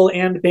played fiddle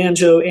and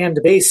banjo and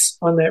bass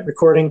on that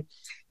recording,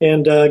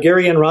 and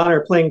Gary and Ron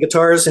are playing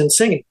guitars and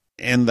singing.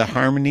 And the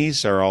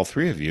harmonies are all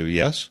three of you,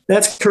 yes?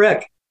 That's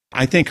correct.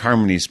 I think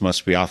harmonies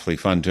must be awfully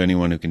fun to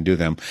anyone who can do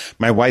them.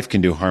 My wife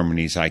can do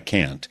harmonies, I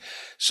can't.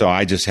 So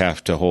I just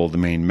have to hold the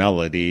main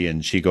melody,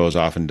 and she goes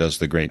off and does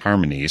the great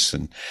harmonies.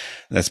 And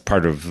that's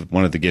part of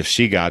one of the gifts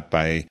she got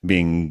by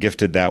being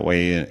gifted that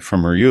way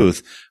from her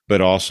youth,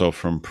 but also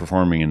from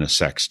performing in a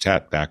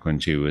sextet back when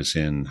she was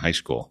in high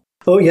school.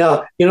 Oh,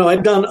 yeah. You know,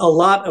 I've done a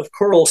lot of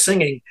choral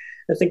singing.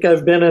 I think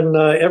I've been in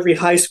every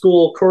high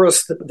school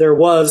chorus that there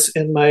was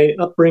in my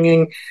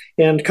upbringing,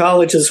 and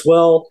college as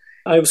well.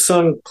 I've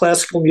sung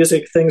classical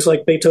music, things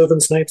like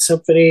Beethoven's Ninth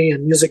Symphony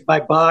and music by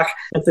Bach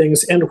and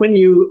things. And when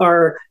you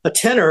are a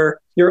tenor,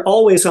 you're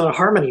always on a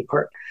harmony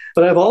part.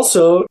 But I've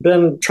also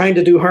been trying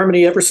to do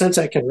harmony ever since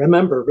I can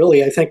remember,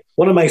 really. I think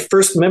one of my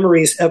first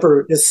memories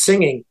ever is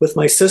singing with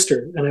my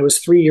sister, and I was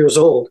 3 years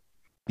old.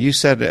 You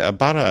said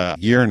about a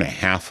year and a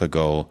half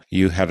ago,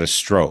 you had a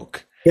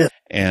stroke. Yeah.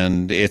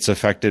 And it's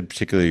affected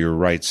particularly your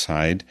right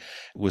side.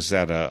 Was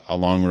that a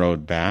long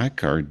road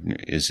back, or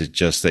is it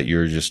just that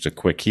you're just a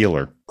quick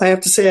healer? I have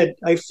to say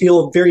I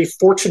feel very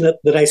fortunate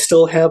that I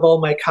still have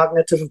all my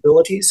cognitive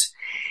abilities.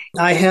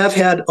 I have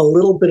had a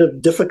little bit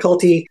of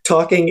difficulty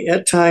talking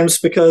at times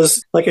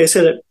because, like I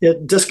said,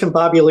 it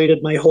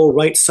discombobulated my whole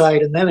right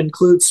side, and that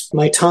includes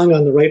my tongue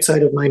on the right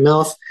side of my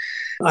mouth.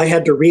 I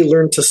had to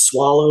relearn to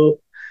swallow.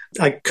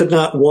 I could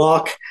not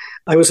walk.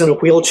 I was in a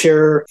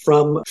wheelchair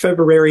from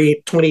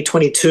February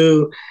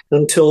 2022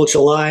 until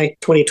July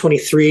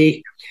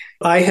 2023.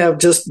 I have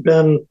just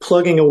been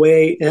plugging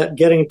away at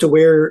getting to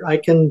where I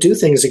can do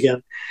things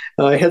again.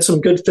 I had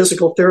some good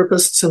physical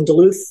therapists in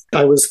Duluth.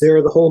 I was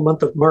there the whole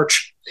month of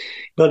March.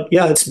 But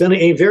yeah, it's been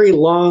a very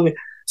long,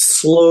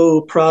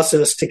 slow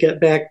process to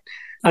get back.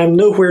 I'm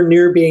nowhere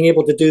near being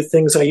able to do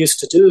things I used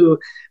to do.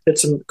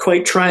 It's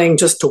quite trying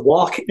just to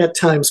walk at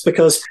times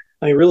because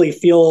I really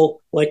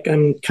feel like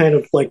I'm kind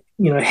of like,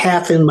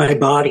 half in my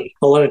body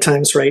a lot of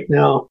times right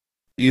now.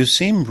 You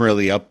seem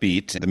really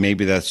upbeat.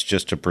 Maybe that's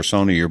just a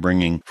persona you're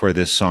bringing for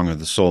this Song of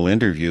the Soul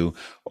interview.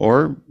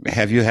 Or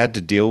have you had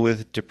to deal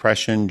with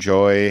depression,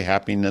 joy,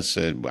 happiness?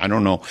 I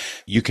don't know.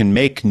 You can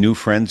make new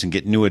friends and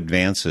get new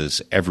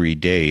advances every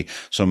day.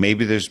 So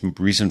maybe there's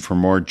reason for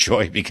more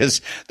joy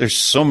because there's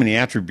so many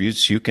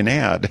attributes you can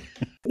add.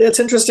 It's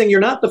interesting.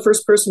 You're not the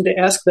first person to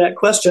ask that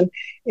question.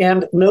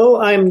 And no,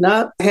 I'm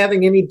not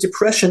having any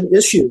depression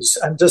issues.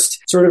 I'm just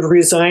sort of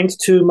resigned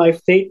to my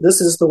fate.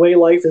 This is the way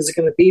life is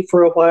going to be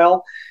for a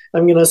while.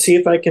 I'm going to see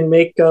if I can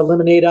make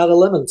lemonade out of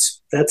lemons.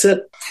 That's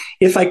it.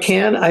 If I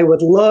can, I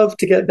would love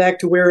to get back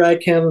to where I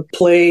can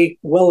play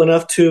well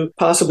enough to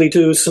possibly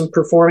do some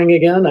performing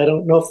again. I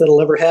don't know if that'll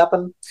ever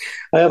happen.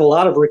 I have a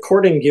lot of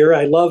recording gear.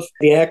 I love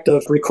the act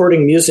of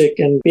recording music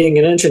and being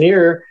an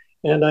engineer.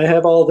 And I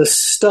have all this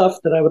stuff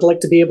that I would like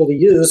to be able to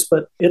use,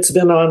 but it's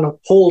been on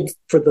hold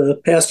for the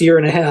past year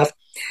and a half.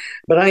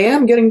 But I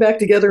am getting back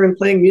together and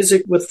playing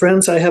music with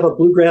friends. I have a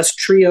bluegrass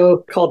trio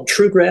called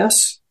True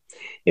Grass.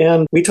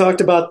 And we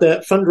talked about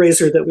that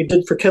fundraiser that we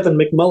did for Kevin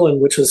McMullen,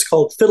 which was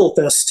called Fiddle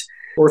Fest,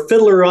 or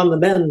Fiddler on the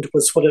Mend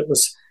was what it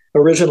was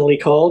originally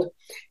called.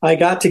 I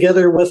got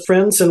together with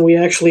friends and we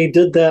actually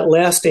did that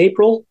last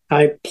April.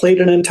 I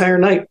played an entire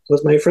night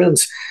with my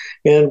friends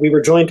and we were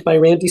joined by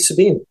Randy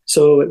Sabine.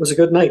 So it was a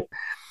good night.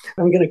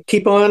 I'm going to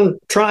keep on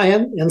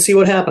trying and see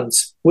what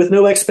happens with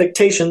no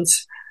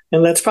expectations.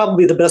 And that's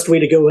probably the best way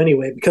to go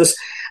anyway, because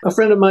a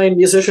friend of mine,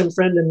 musician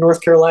friend in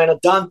North Carolina,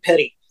 Don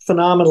Petty,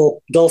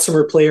 phenomenal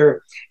dulcimer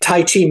player,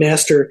 Tai Chi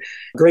master,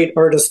 great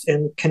artist,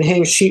 and can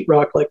hang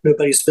sheetrock like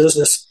nobody's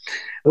business.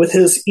 With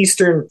his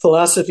Eastern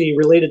philosophy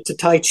related to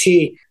Tai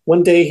Chi,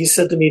 one day he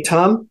said to me,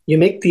 Tom, you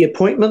make the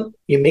appointment,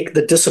 you make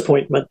the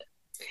disappointment.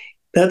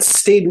 That's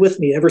stayed with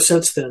me ever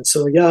since then.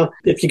 So yeah,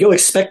 if you go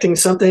expecting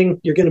something,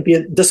 you're going to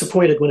be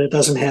disappointed when it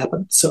doesn't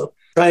happen. So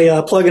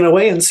try plugging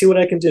away and see what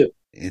I can do.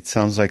 It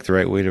sounds like the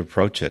right way to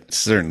approach it. It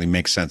certainly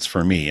makes sense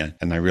for me,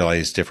 and I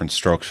realize different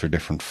strokes for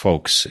different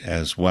folks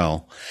as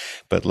well.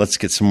 But let's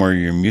get some more of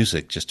your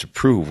music just to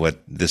prove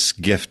what this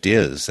gift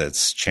is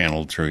that's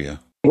channeled through you.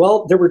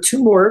 Well, there were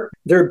two more.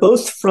 They're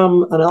both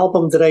from an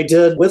album that I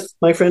did with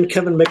my friend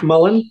Kevin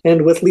McMullen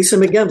and with Lisa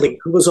McGinley,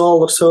 who was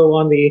also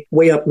on the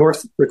Way Up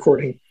North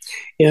recording.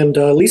 And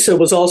Lisa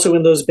was also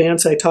in those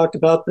bands I talked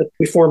about that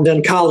we formed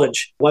in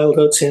college, Wild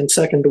Oats and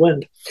Second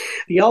Wind.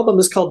 The album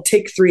is called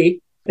Take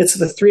Three. It's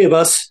the three of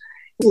us.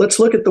 Let's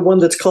look at the one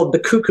that's called The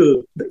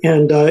Cuckoo,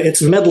 and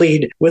it's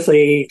medleyed with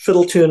a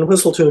fiddle tune,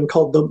 whistle tune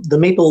called the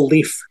Maple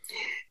Leaf.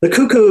 The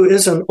Cuckoo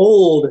is an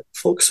old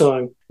folk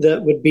song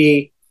that would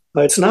be,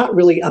 it's not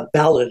really a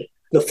ballad.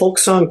 The folk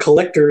song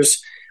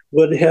collectors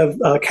would have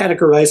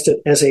categorized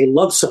it as a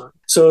love song.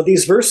 So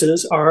these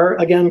verses are,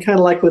 again, kind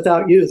of like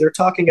Without You. They're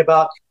talking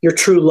about your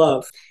true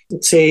love.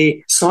 It's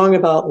a song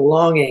about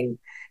longing.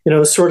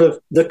 Sort of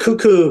the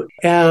cuckoo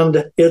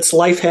and its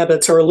life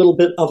habits are a little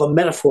bit of a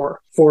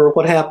metaphor for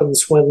what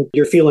happens when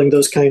you're feeling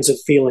those kinds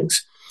of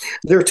feelings.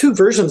 There are two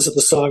versions of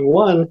the song.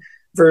 One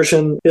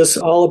version is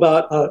all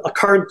about a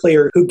card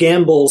player who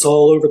gambles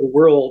all over the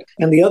world,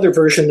 and the other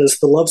version is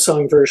the love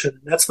song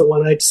version. That's the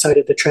one I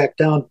decided to track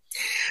down.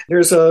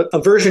 There's a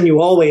version you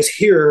always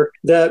hear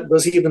that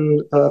was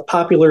even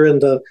popular in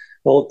the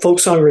folk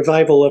song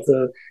revival of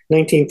the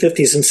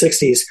 1950s and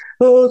 60s.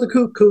 Oh, the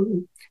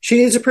cuckoo,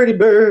 she's a pretty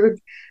bird.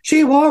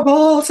 She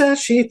warbles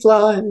as she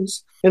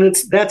flies. And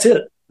that's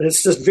it.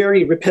 It's just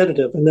very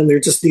repetitive. And then there are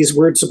just these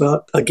words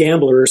about a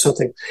gambler or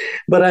something.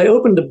 But I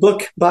opened a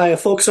book by a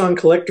folk song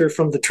collector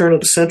from the turn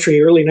of the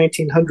century, early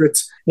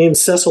 1900s, named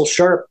Cecil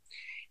Sharp.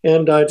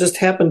 And I just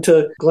happened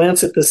to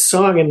glance at this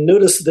song and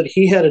notice that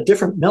he had a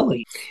different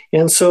melody.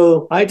 And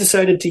so I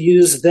decided to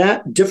use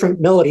that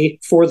different melody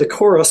for the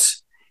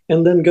chorus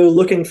and then go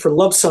looking for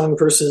love song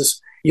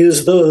verses,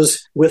 use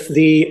those with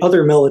the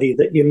other melody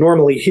that you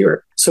normally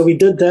hear. So we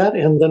did that.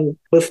 And then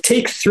with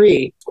Take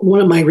Three,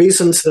 one of my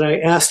reasons that I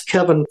asked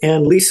Kevin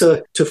and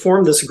Lisa to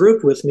form this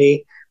group with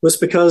me was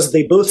because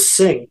they both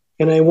sing.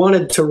 And I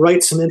wanted to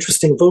write some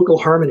interesting vocal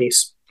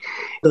harmonies.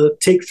 The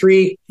Take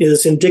Three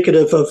is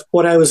indicative of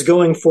what I was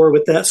going for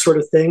with that sort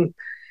of thing.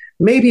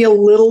 Maybe a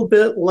little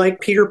bit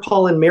like Peter,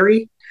 Paul, and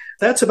Mary.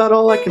 That's about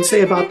all I can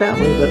say about that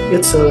one, but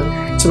it's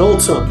an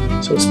old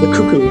song. So it's The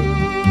Cuckoo.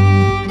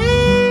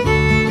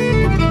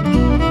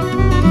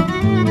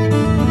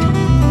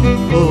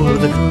 Oh,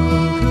 the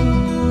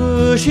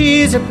cuckoo,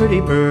 she's a pretty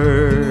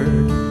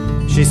bird.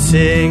 She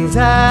sings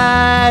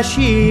as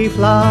she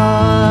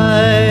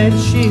flies.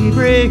 She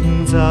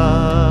brings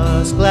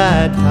us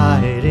glad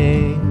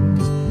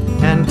tidings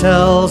and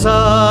tells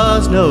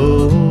us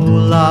no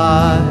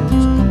lies.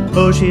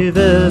 Oh, she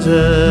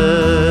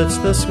visits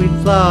the sweet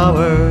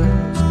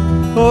flowers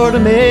for to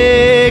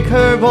make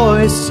her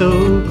voice so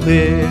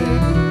clear.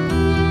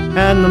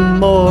 And the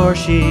more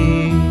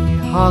she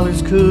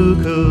hollers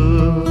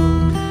cuckoo,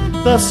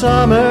 the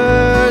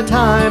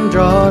summertime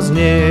draws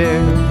near.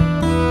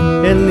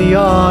 In the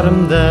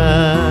autumn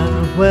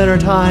then, winter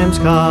times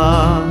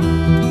come,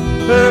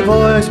 her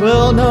voice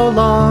will no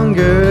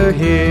longer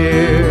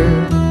hear.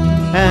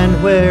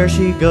 And where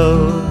she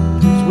goes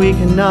we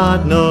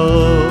cannot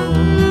know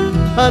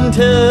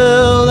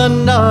until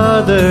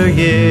another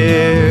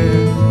year.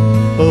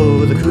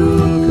 Oh, the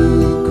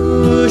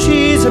cuckoo,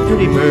 she's a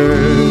pretty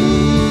bird.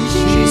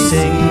 She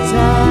sings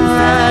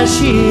as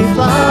she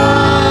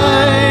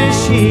flies.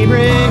 She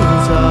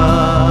brings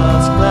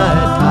us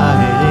glad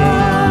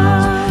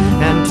tidings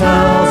and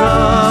tells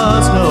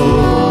us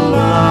no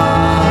lies.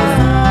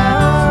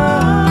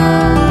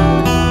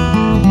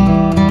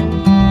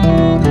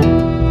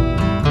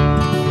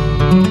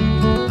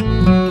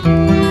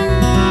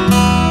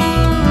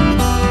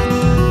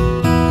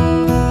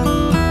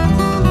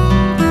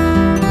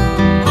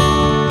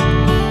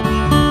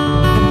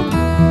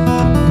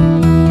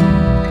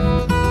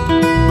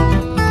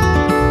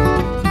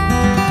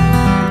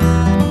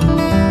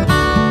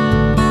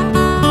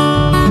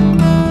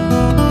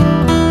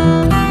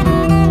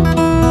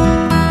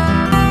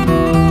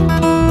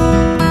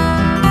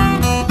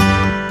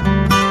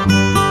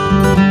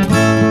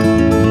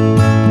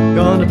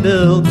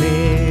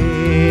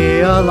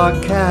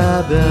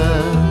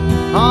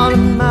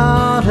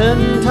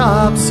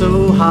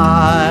 so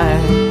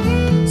high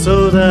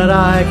so that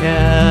I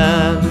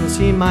can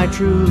see my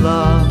true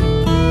love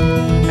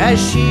as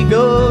she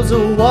goes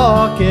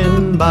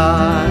a-walking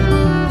by.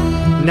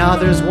 Now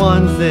there's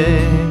one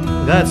thing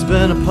that's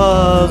been a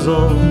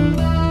puzzle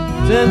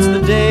since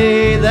the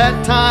day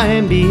that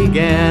time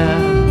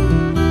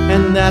began,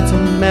 and that's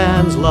a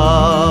man's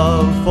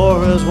love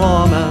for his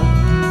woman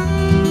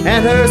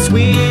and her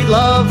sweet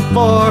love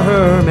for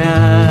her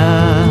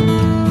man.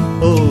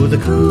 Oh, the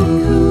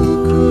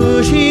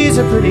cuckoo, she's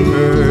a pretty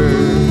bird.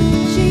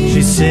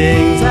 She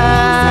sings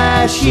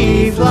as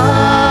she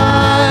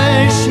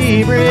flies.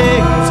 She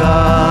brings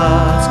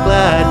us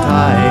glad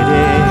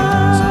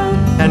tidings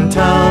and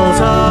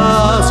tells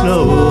us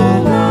no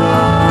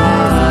lies.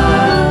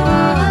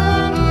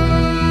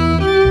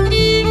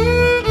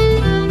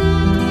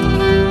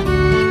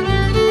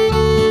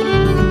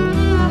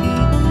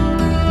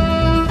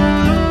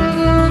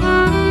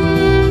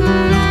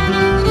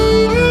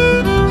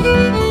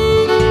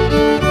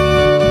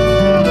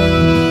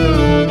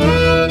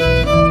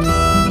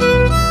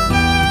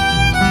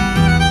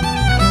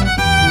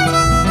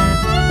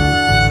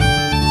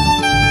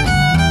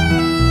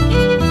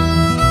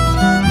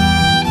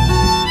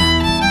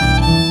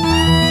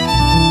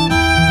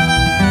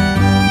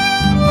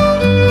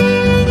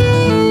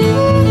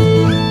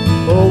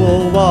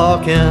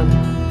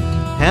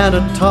 And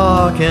a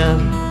talking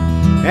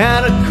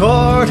and a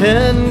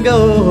courting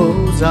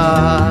goes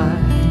I'm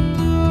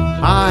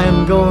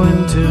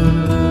going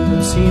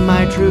to see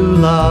my true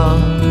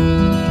love.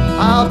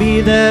 I'll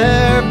be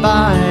there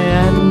by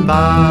and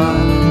by.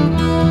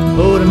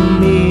 Oh, to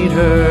meet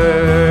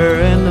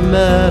her in the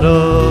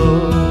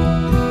meadow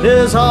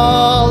is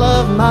all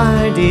of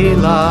my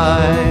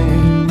delight.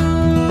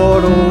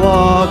 For to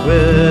walk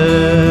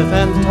with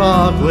and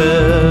talk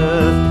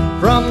with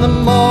from the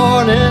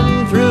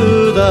morning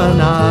through the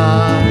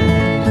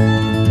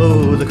night.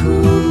 Oh, the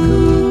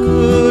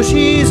cuckoo,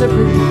 she's a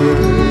pretty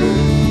bird.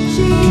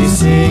 She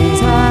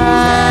sings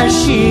as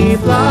she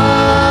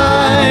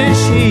flies.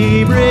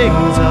 She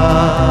brings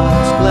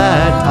us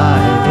glad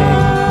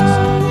tidings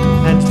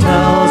and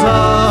tells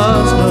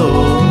us no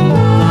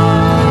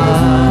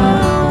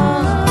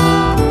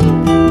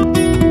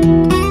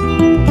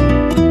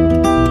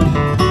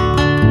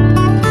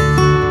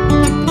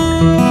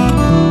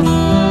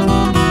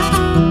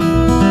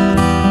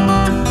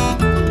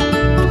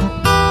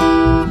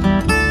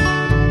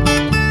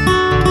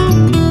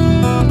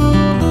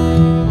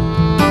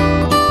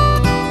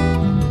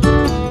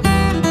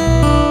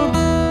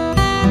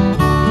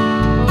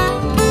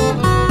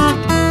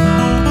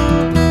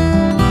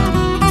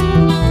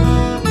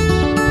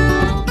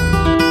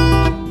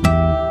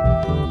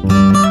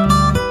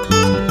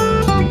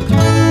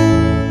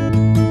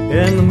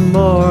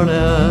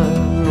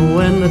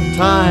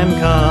time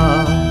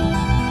comes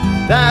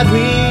that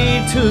we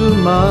two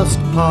must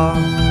part.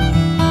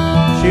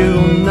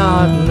 She'll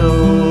not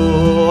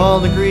know all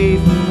the grief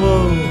and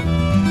woe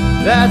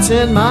that's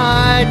in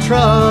my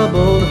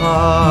troubled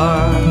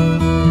heart.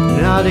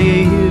 Now do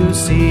you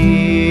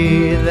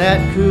see that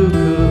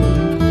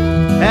cuckoo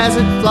as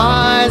it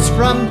flies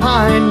from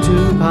pine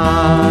to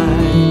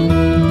pine?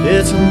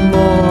 It's a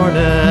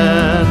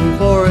mourning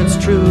for its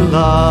true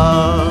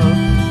love,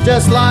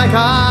 just like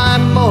I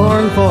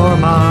mourn for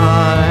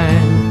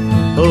mine.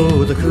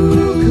 Oh, the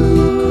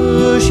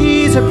cuckoo,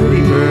 she's a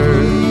pretty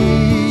bird.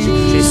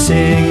 She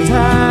sings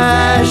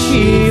as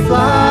she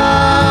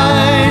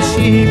flies.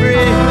 She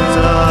brings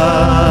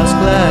us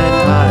glad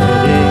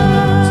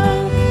tidings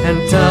and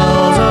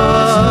tells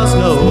us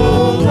no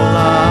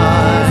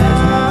lies.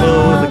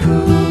 Oh, the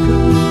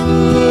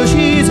cuckoo,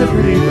 she's a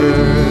pretty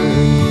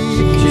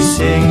bird. She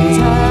sings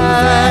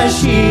as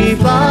she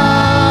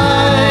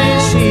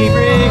flies. She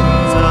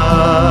brings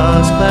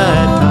us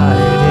glad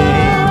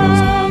tidings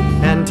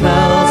and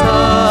tells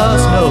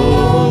us no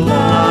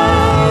lies.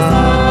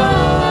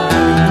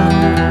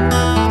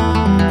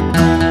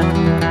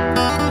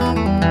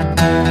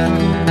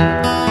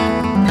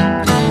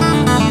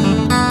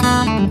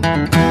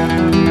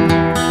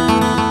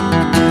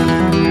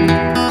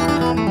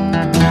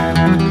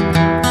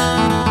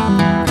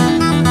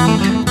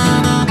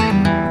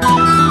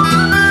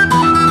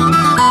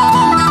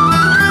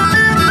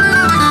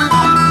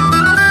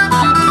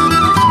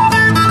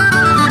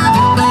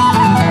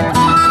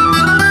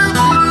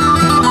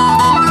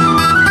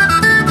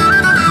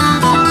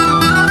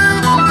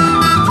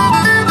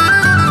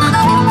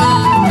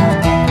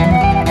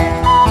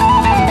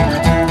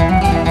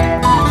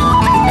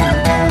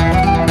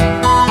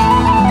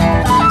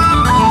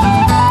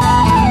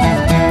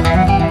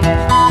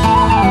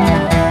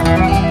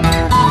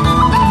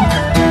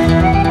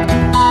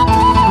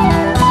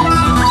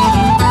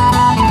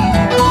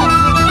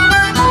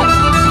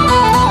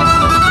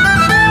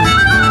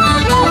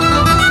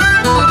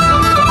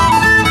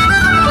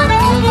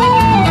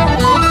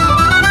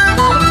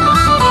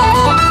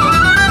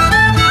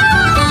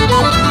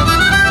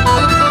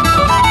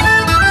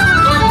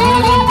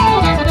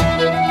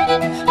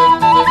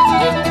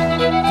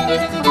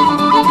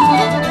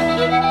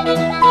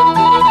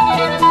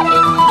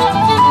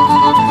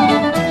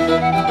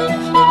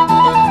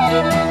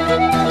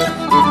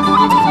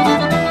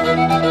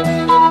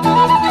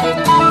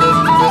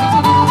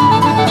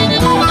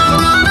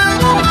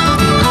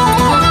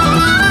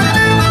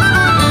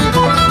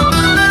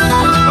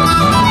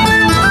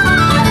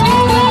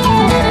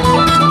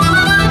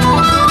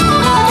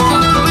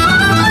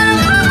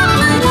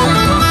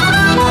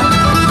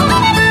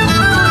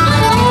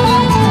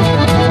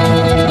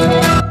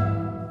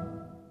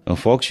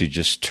 folks, you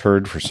just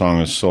heard for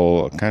Song of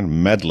Soul a kind of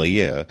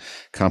medley, a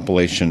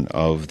compilation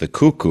of The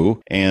Cuckoo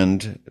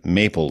and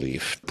Maple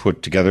Leaf,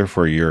 put together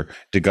for your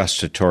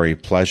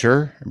degustatory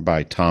pleasure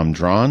by Tom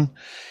Draughon.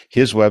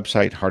 His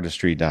website,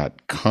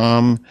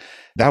 heartistry.com.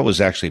 That was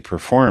actually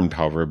performed,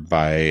 however,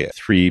 by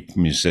three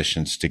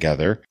musicians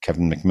together,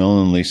 Kevin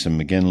McMillan, Lisa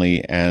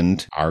McGinley,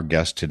 and our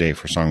guest today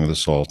for Song of the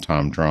Soul,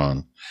 Tom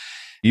Draughon.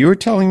 You were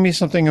telling me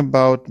something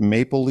about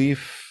Maple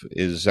Leaf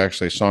is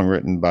actually a song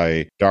written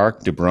by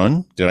Dark de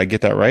Brun. Did I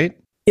get that right?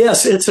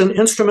 Yes, it's an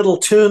instrumental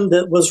tune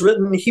that was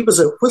written. He was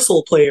a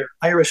whistle player,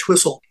 Irish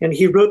whistle, and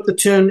he wrote the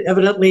tune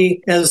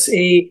evidently as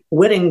a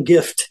wedding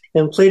gift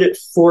and played it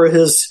for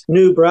his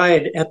new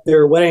bride at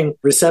their wedding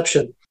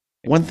reception.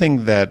 One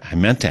thing that I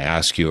meant to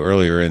ask you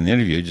earlier in the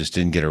interview, just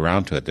didn't get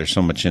around to it. There's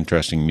so much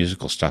interesting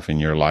musical stuff in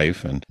your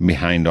life and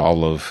behind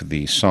all of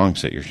the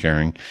songs that you're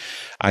sharing.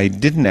 I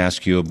didn't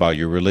ask you about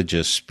your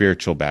religious,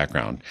 spiritual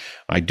background.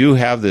 I do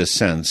have this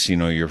sense,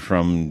 you're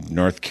from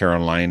North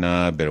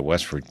Carolina, a bit of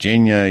West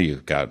Virginia.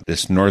 You've got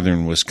this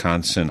northern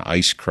Wisconsin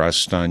ice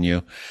crust on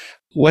you.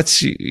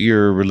 What's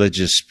your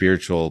religious,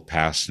 spiritual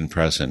past and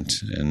present?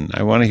 And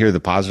I want to hear the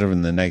positive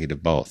and the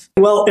negative both.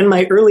 Well, in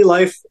my early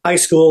life, high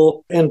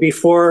school and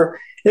before,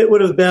 it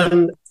would have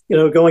been,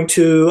 going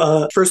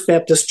to First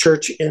Baptist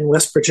Church in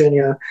West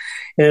Virginia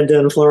and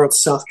in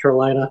Florence, South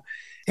Carolina.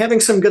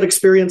 Having some good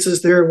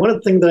experiences there. One of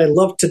the things that I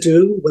loved to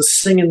do was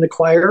sing in the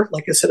choir.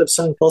 Like I said, I've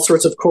sung all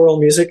sorts of choral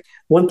music.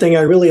 One thing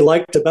I really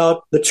liked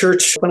about the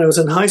church when I was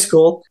in high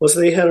school was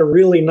they had a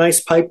really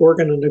nice pipe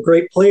organ and a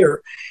great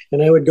player.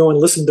 And I would go and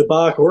listen to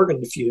Bach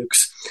organ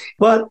fugues.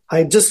 But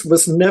I just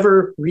was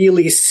never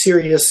really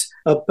serious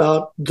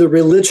about the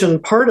religion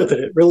part of it.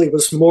 It really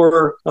was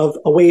more of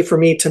a way for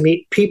me to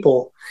meet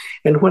people.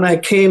 And when I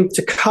came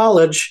to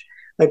college,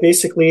 I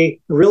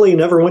basically really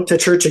never went to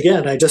church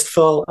again. I just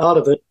fell out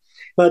of it.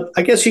 But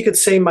I guess you could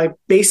say my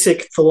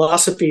basic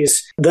philosophy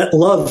is that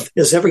love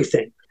is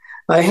everything.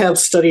 I have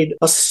studied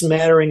a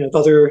smattering of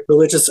other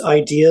religious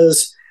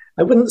ideas.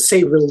 I wouldn't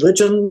say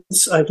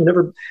religions. A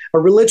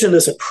religion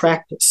is a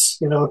practice,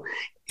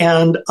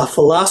 and a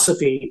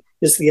philosophy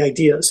is the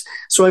ideas.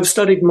 So I've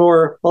studied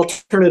more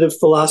alternative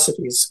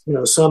philosophies,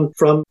 some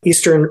from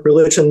Eastern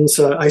religions.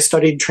 I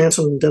studied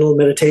transcendental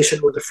meditation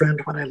with a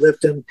friend when I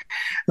lived in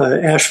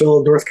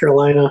Asheville, North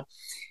Carolina.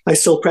 I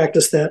still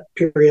practice that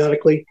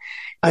periodically.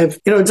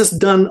 I've, just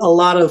done a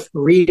lot of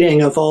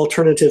reading of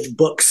alternative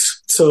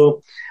books.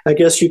 So I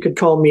guess you could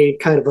call me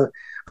kind of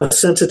a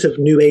sensitive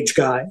New Age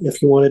guy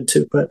if you wanted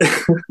to. But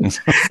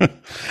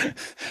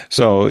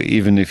So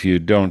even if you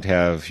don't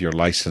have your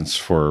license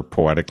for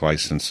poetic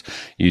license,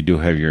 you do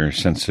have your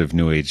sensitive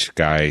New Age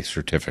guy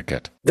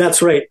certificate.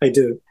 That's right, I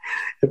do.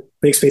 It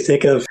makes me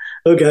think of,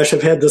 oh gosh,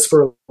 I've had this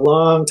for a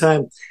long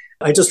time.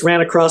 I just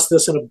ran across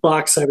this in a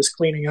box I was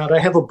cleaning out. I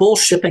have a bull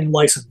shipping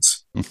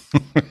license.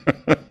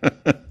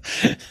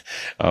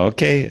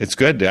 Okay, it's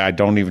good. I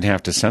don't even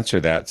have to censor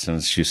that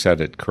since you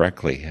said it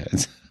correctly.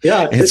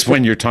 It's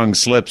when your tongue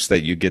slips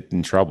that you get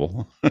in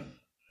trouble. I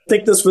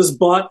think this was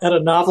bought at a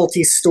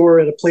novelty store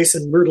at a place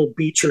in Myrtle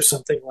Beach or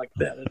something like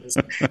that.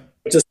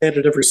 I've just had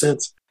it ever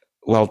since.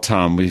 Well,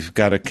 Tom, we've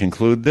got to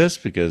conclude this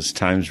because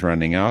time's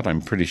running out.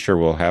 I'm pretty sure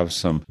we'll have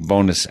some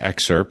bonus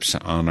excerpts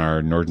on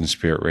our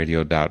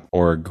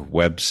northernspiritradio.org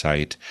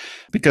website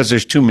because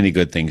there's too many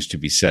good things to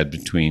be said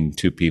between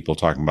two people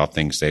talking about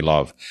things they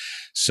love.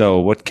 So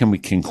what can we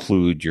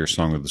conclude your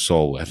Song of the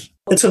Soul with?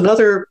 It's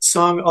another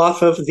song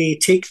off of the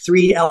Take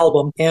 3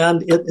 album,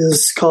 and it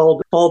is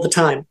called All the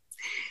Time.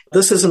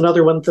 This is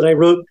another one that I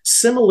wrote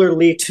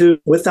similarly to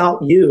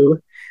Without You.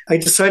 I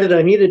decided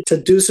I needed to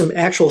do some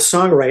actual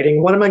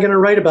songwriting. What am I going to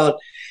write about?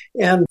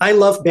 And I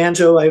love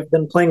banjo. I've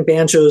been playing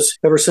banjos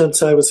ever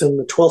since I was in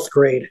the 12th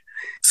grade.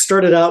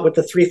 Started out with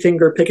the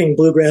three-finger picking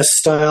bluegrass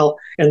style,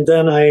 and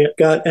then I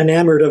got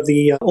enamored of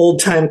the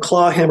old-time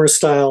clawhammer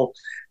style,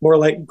 more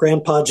like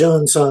Grandpa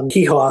Jones on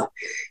Hee-Haw.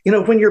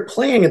 When you're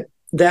playing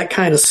that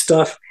kind of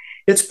stuff,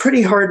 it's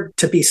pretty hard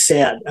to be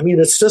sad. I mean,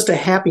 it's just a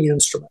happy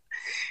instrument.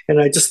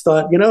 And I just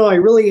thought,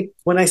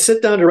 when I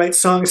sit down to write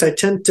songs, I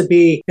tend to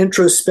be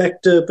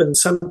introspective and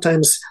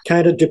sometimes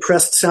kind of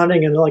depressed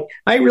sounding. And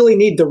I really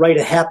need to write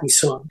a happy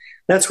song.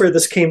 That's where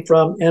this came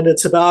from. And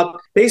it's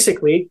about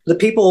basically the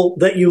people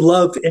that you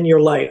love in your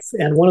life.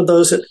 And one of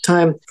those at the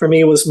time for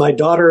me was my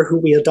daughter, who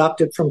we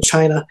adopted from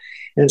China.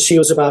 And she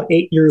was about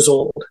 8 years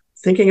old.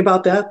 Thinking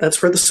about that,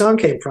 that's where the song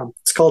came from.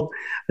 It's called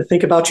I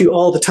Think About You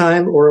All the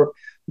Time, or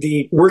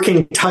the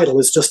working title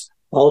is just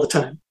All the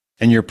Time.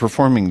 And you're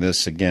performing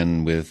this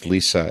again with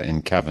Lisa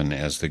and Kevin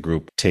as the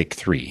group Take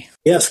 3.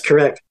 Yes,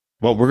 correct.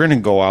 Well, we're going to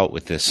go out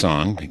with this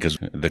song because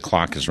the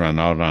clock has run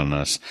out on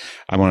us.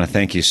 I want to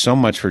thank you so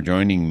much for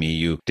joining me.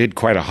 You did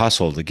quite a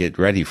hustle to get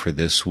ready for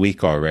this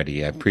week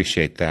already. I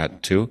appreciate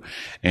that too.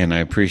 And I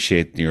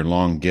appreciate your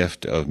long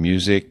gift of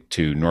music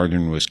to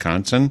Northern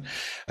Wisconsin.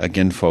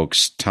 Again,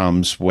 folks,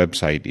 Tom's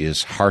website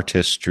is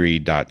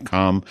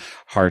heartistry.com,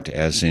 heart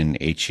as in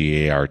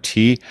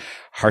HEART,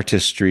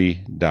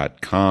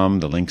 heartistry.com.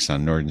 The link's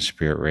on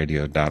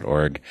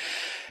northernspiritradio.org.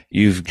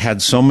 You've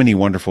had so many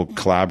wonderful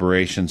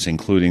collaborations,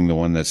 including the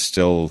one that's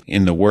still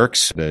in the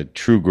works, the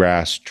True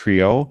Grass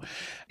Trio,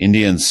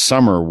 Indian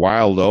Summer,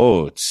 Wild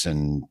Oats,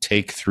 and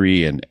Take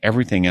Three, and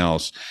everything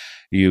else.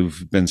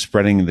 You've been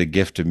spreading the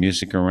gift of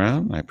music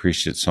around. I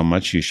appreciate so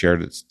much you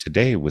shared it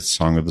today with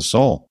Song of the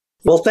Soul.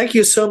 Well, thank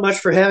you so much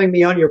for having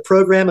me on your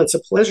program. It's a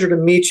pleasure to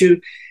meet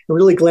you. I'm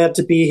really glad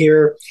to be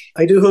here.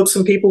 I do hope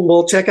some people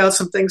will check out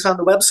some things on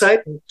the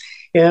website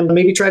and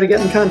maybe try to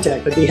get in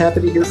contact. I'd be happy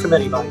to hear from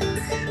anybody.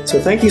 So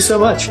thank you so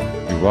much.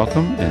 You're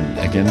welcome. And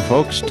again,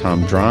 folks,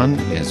 Tom Draughon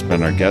has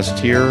been our guest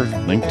here,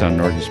 linked on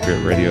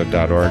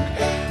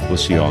NorthernSpiritRadio.org. We'll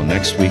see you all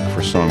next week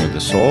for Song of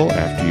the Soul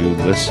after you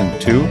listen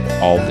to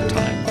All the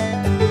Time.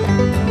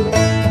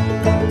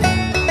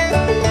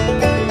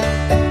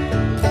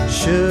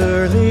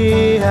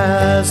 Surely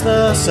as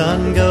the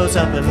sun goes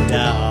up and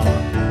down,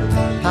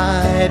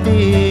 I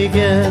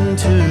begin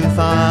to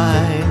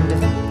find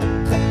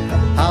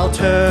I'll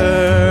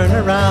turn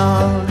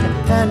around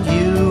and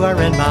you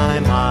are in my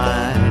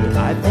mind.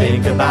 I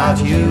think about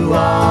you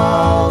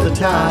all the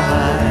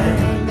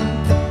time.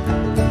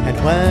 And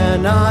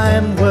when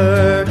I'm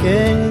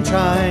working,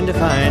 trying to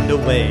find a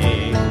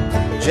way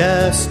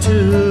just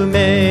to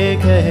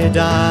make a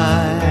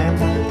dime,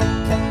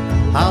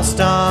 I'll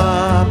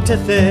stop to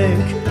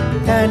think,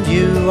 and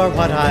you are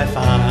what I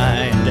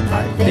find.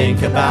 I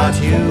think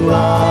about you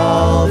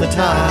all the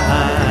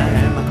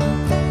time.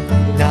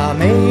 Now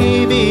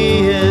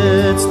maybe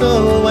it's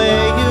the way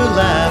you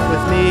laugh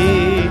with me,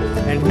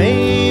 and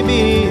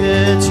maybe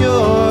it's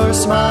your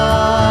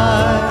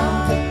smile.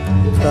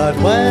 But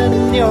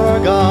when you're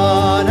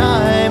gone,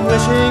 I'm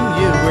wishing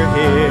you were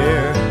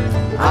here.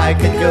 I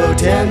could go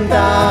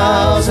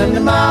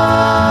 10,000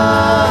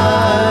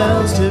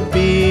 miles to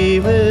be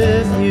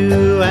with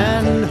you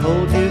and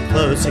hold you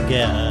close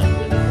again,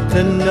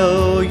 to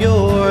know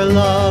your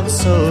love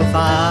so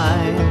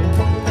fine,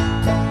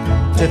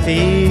 to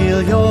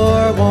feel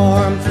your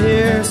warmth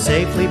here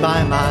safely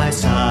by my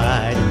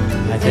side.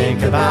 I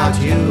think about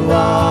you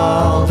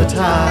all the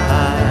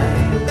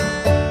time.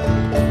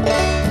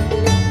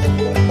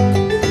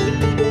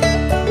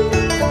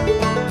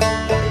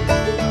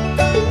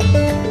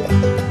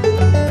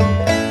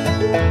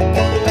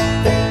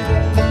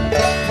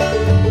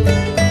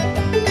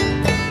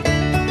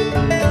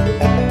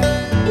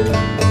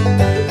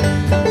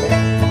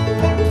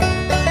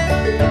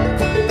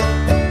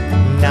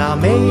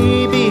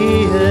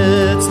 Maybe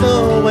it's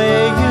the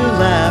way you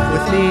laugh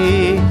with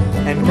me,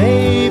 and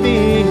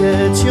maybe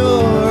it's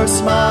your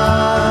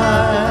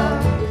smile.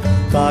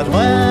 But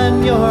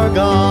when you're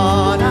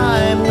gone,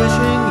 I'm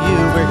wishing you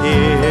were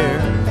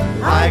here.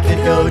 I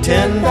could go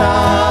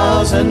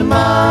 10,000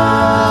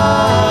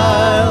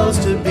 miles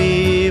to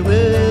be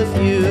with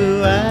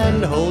you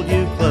and hold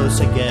you close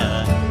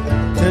again,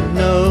 to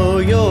know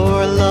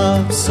your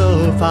love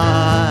so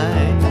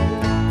fine,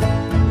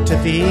 to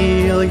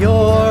feel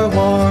your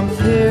warmth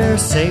here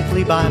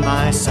safely by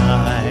my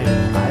side.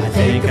 I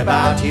think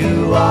about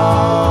you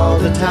all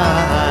the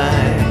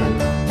time.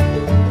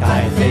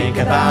 I think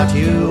about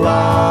you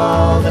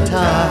all the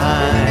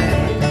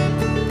time.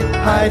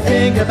 I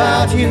think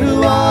about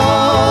you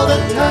all the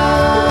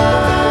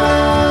time.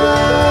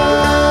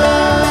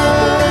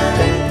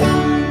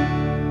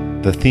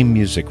 The theme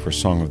music for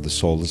Song of the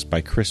Soul is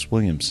by Chris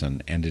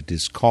Williamson, and it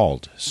is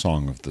called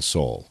Song of the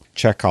Soul.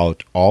 Check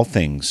out all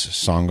things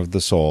Song of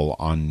the Soul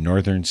on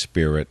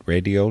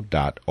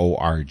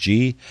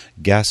NorthernSpiritRadio.org,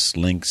 guests,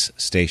 links,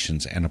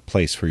 stations, and a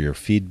place for your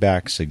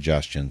feedback,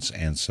 suggestions,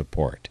 and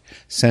support.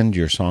 Send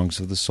your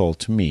Songs of the Soul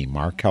to me,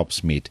 Mark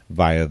Helpsmeet,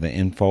 via the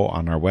info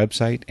on our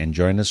website, and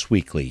join us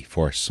weekly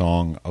for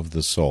Song of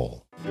the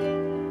Soul.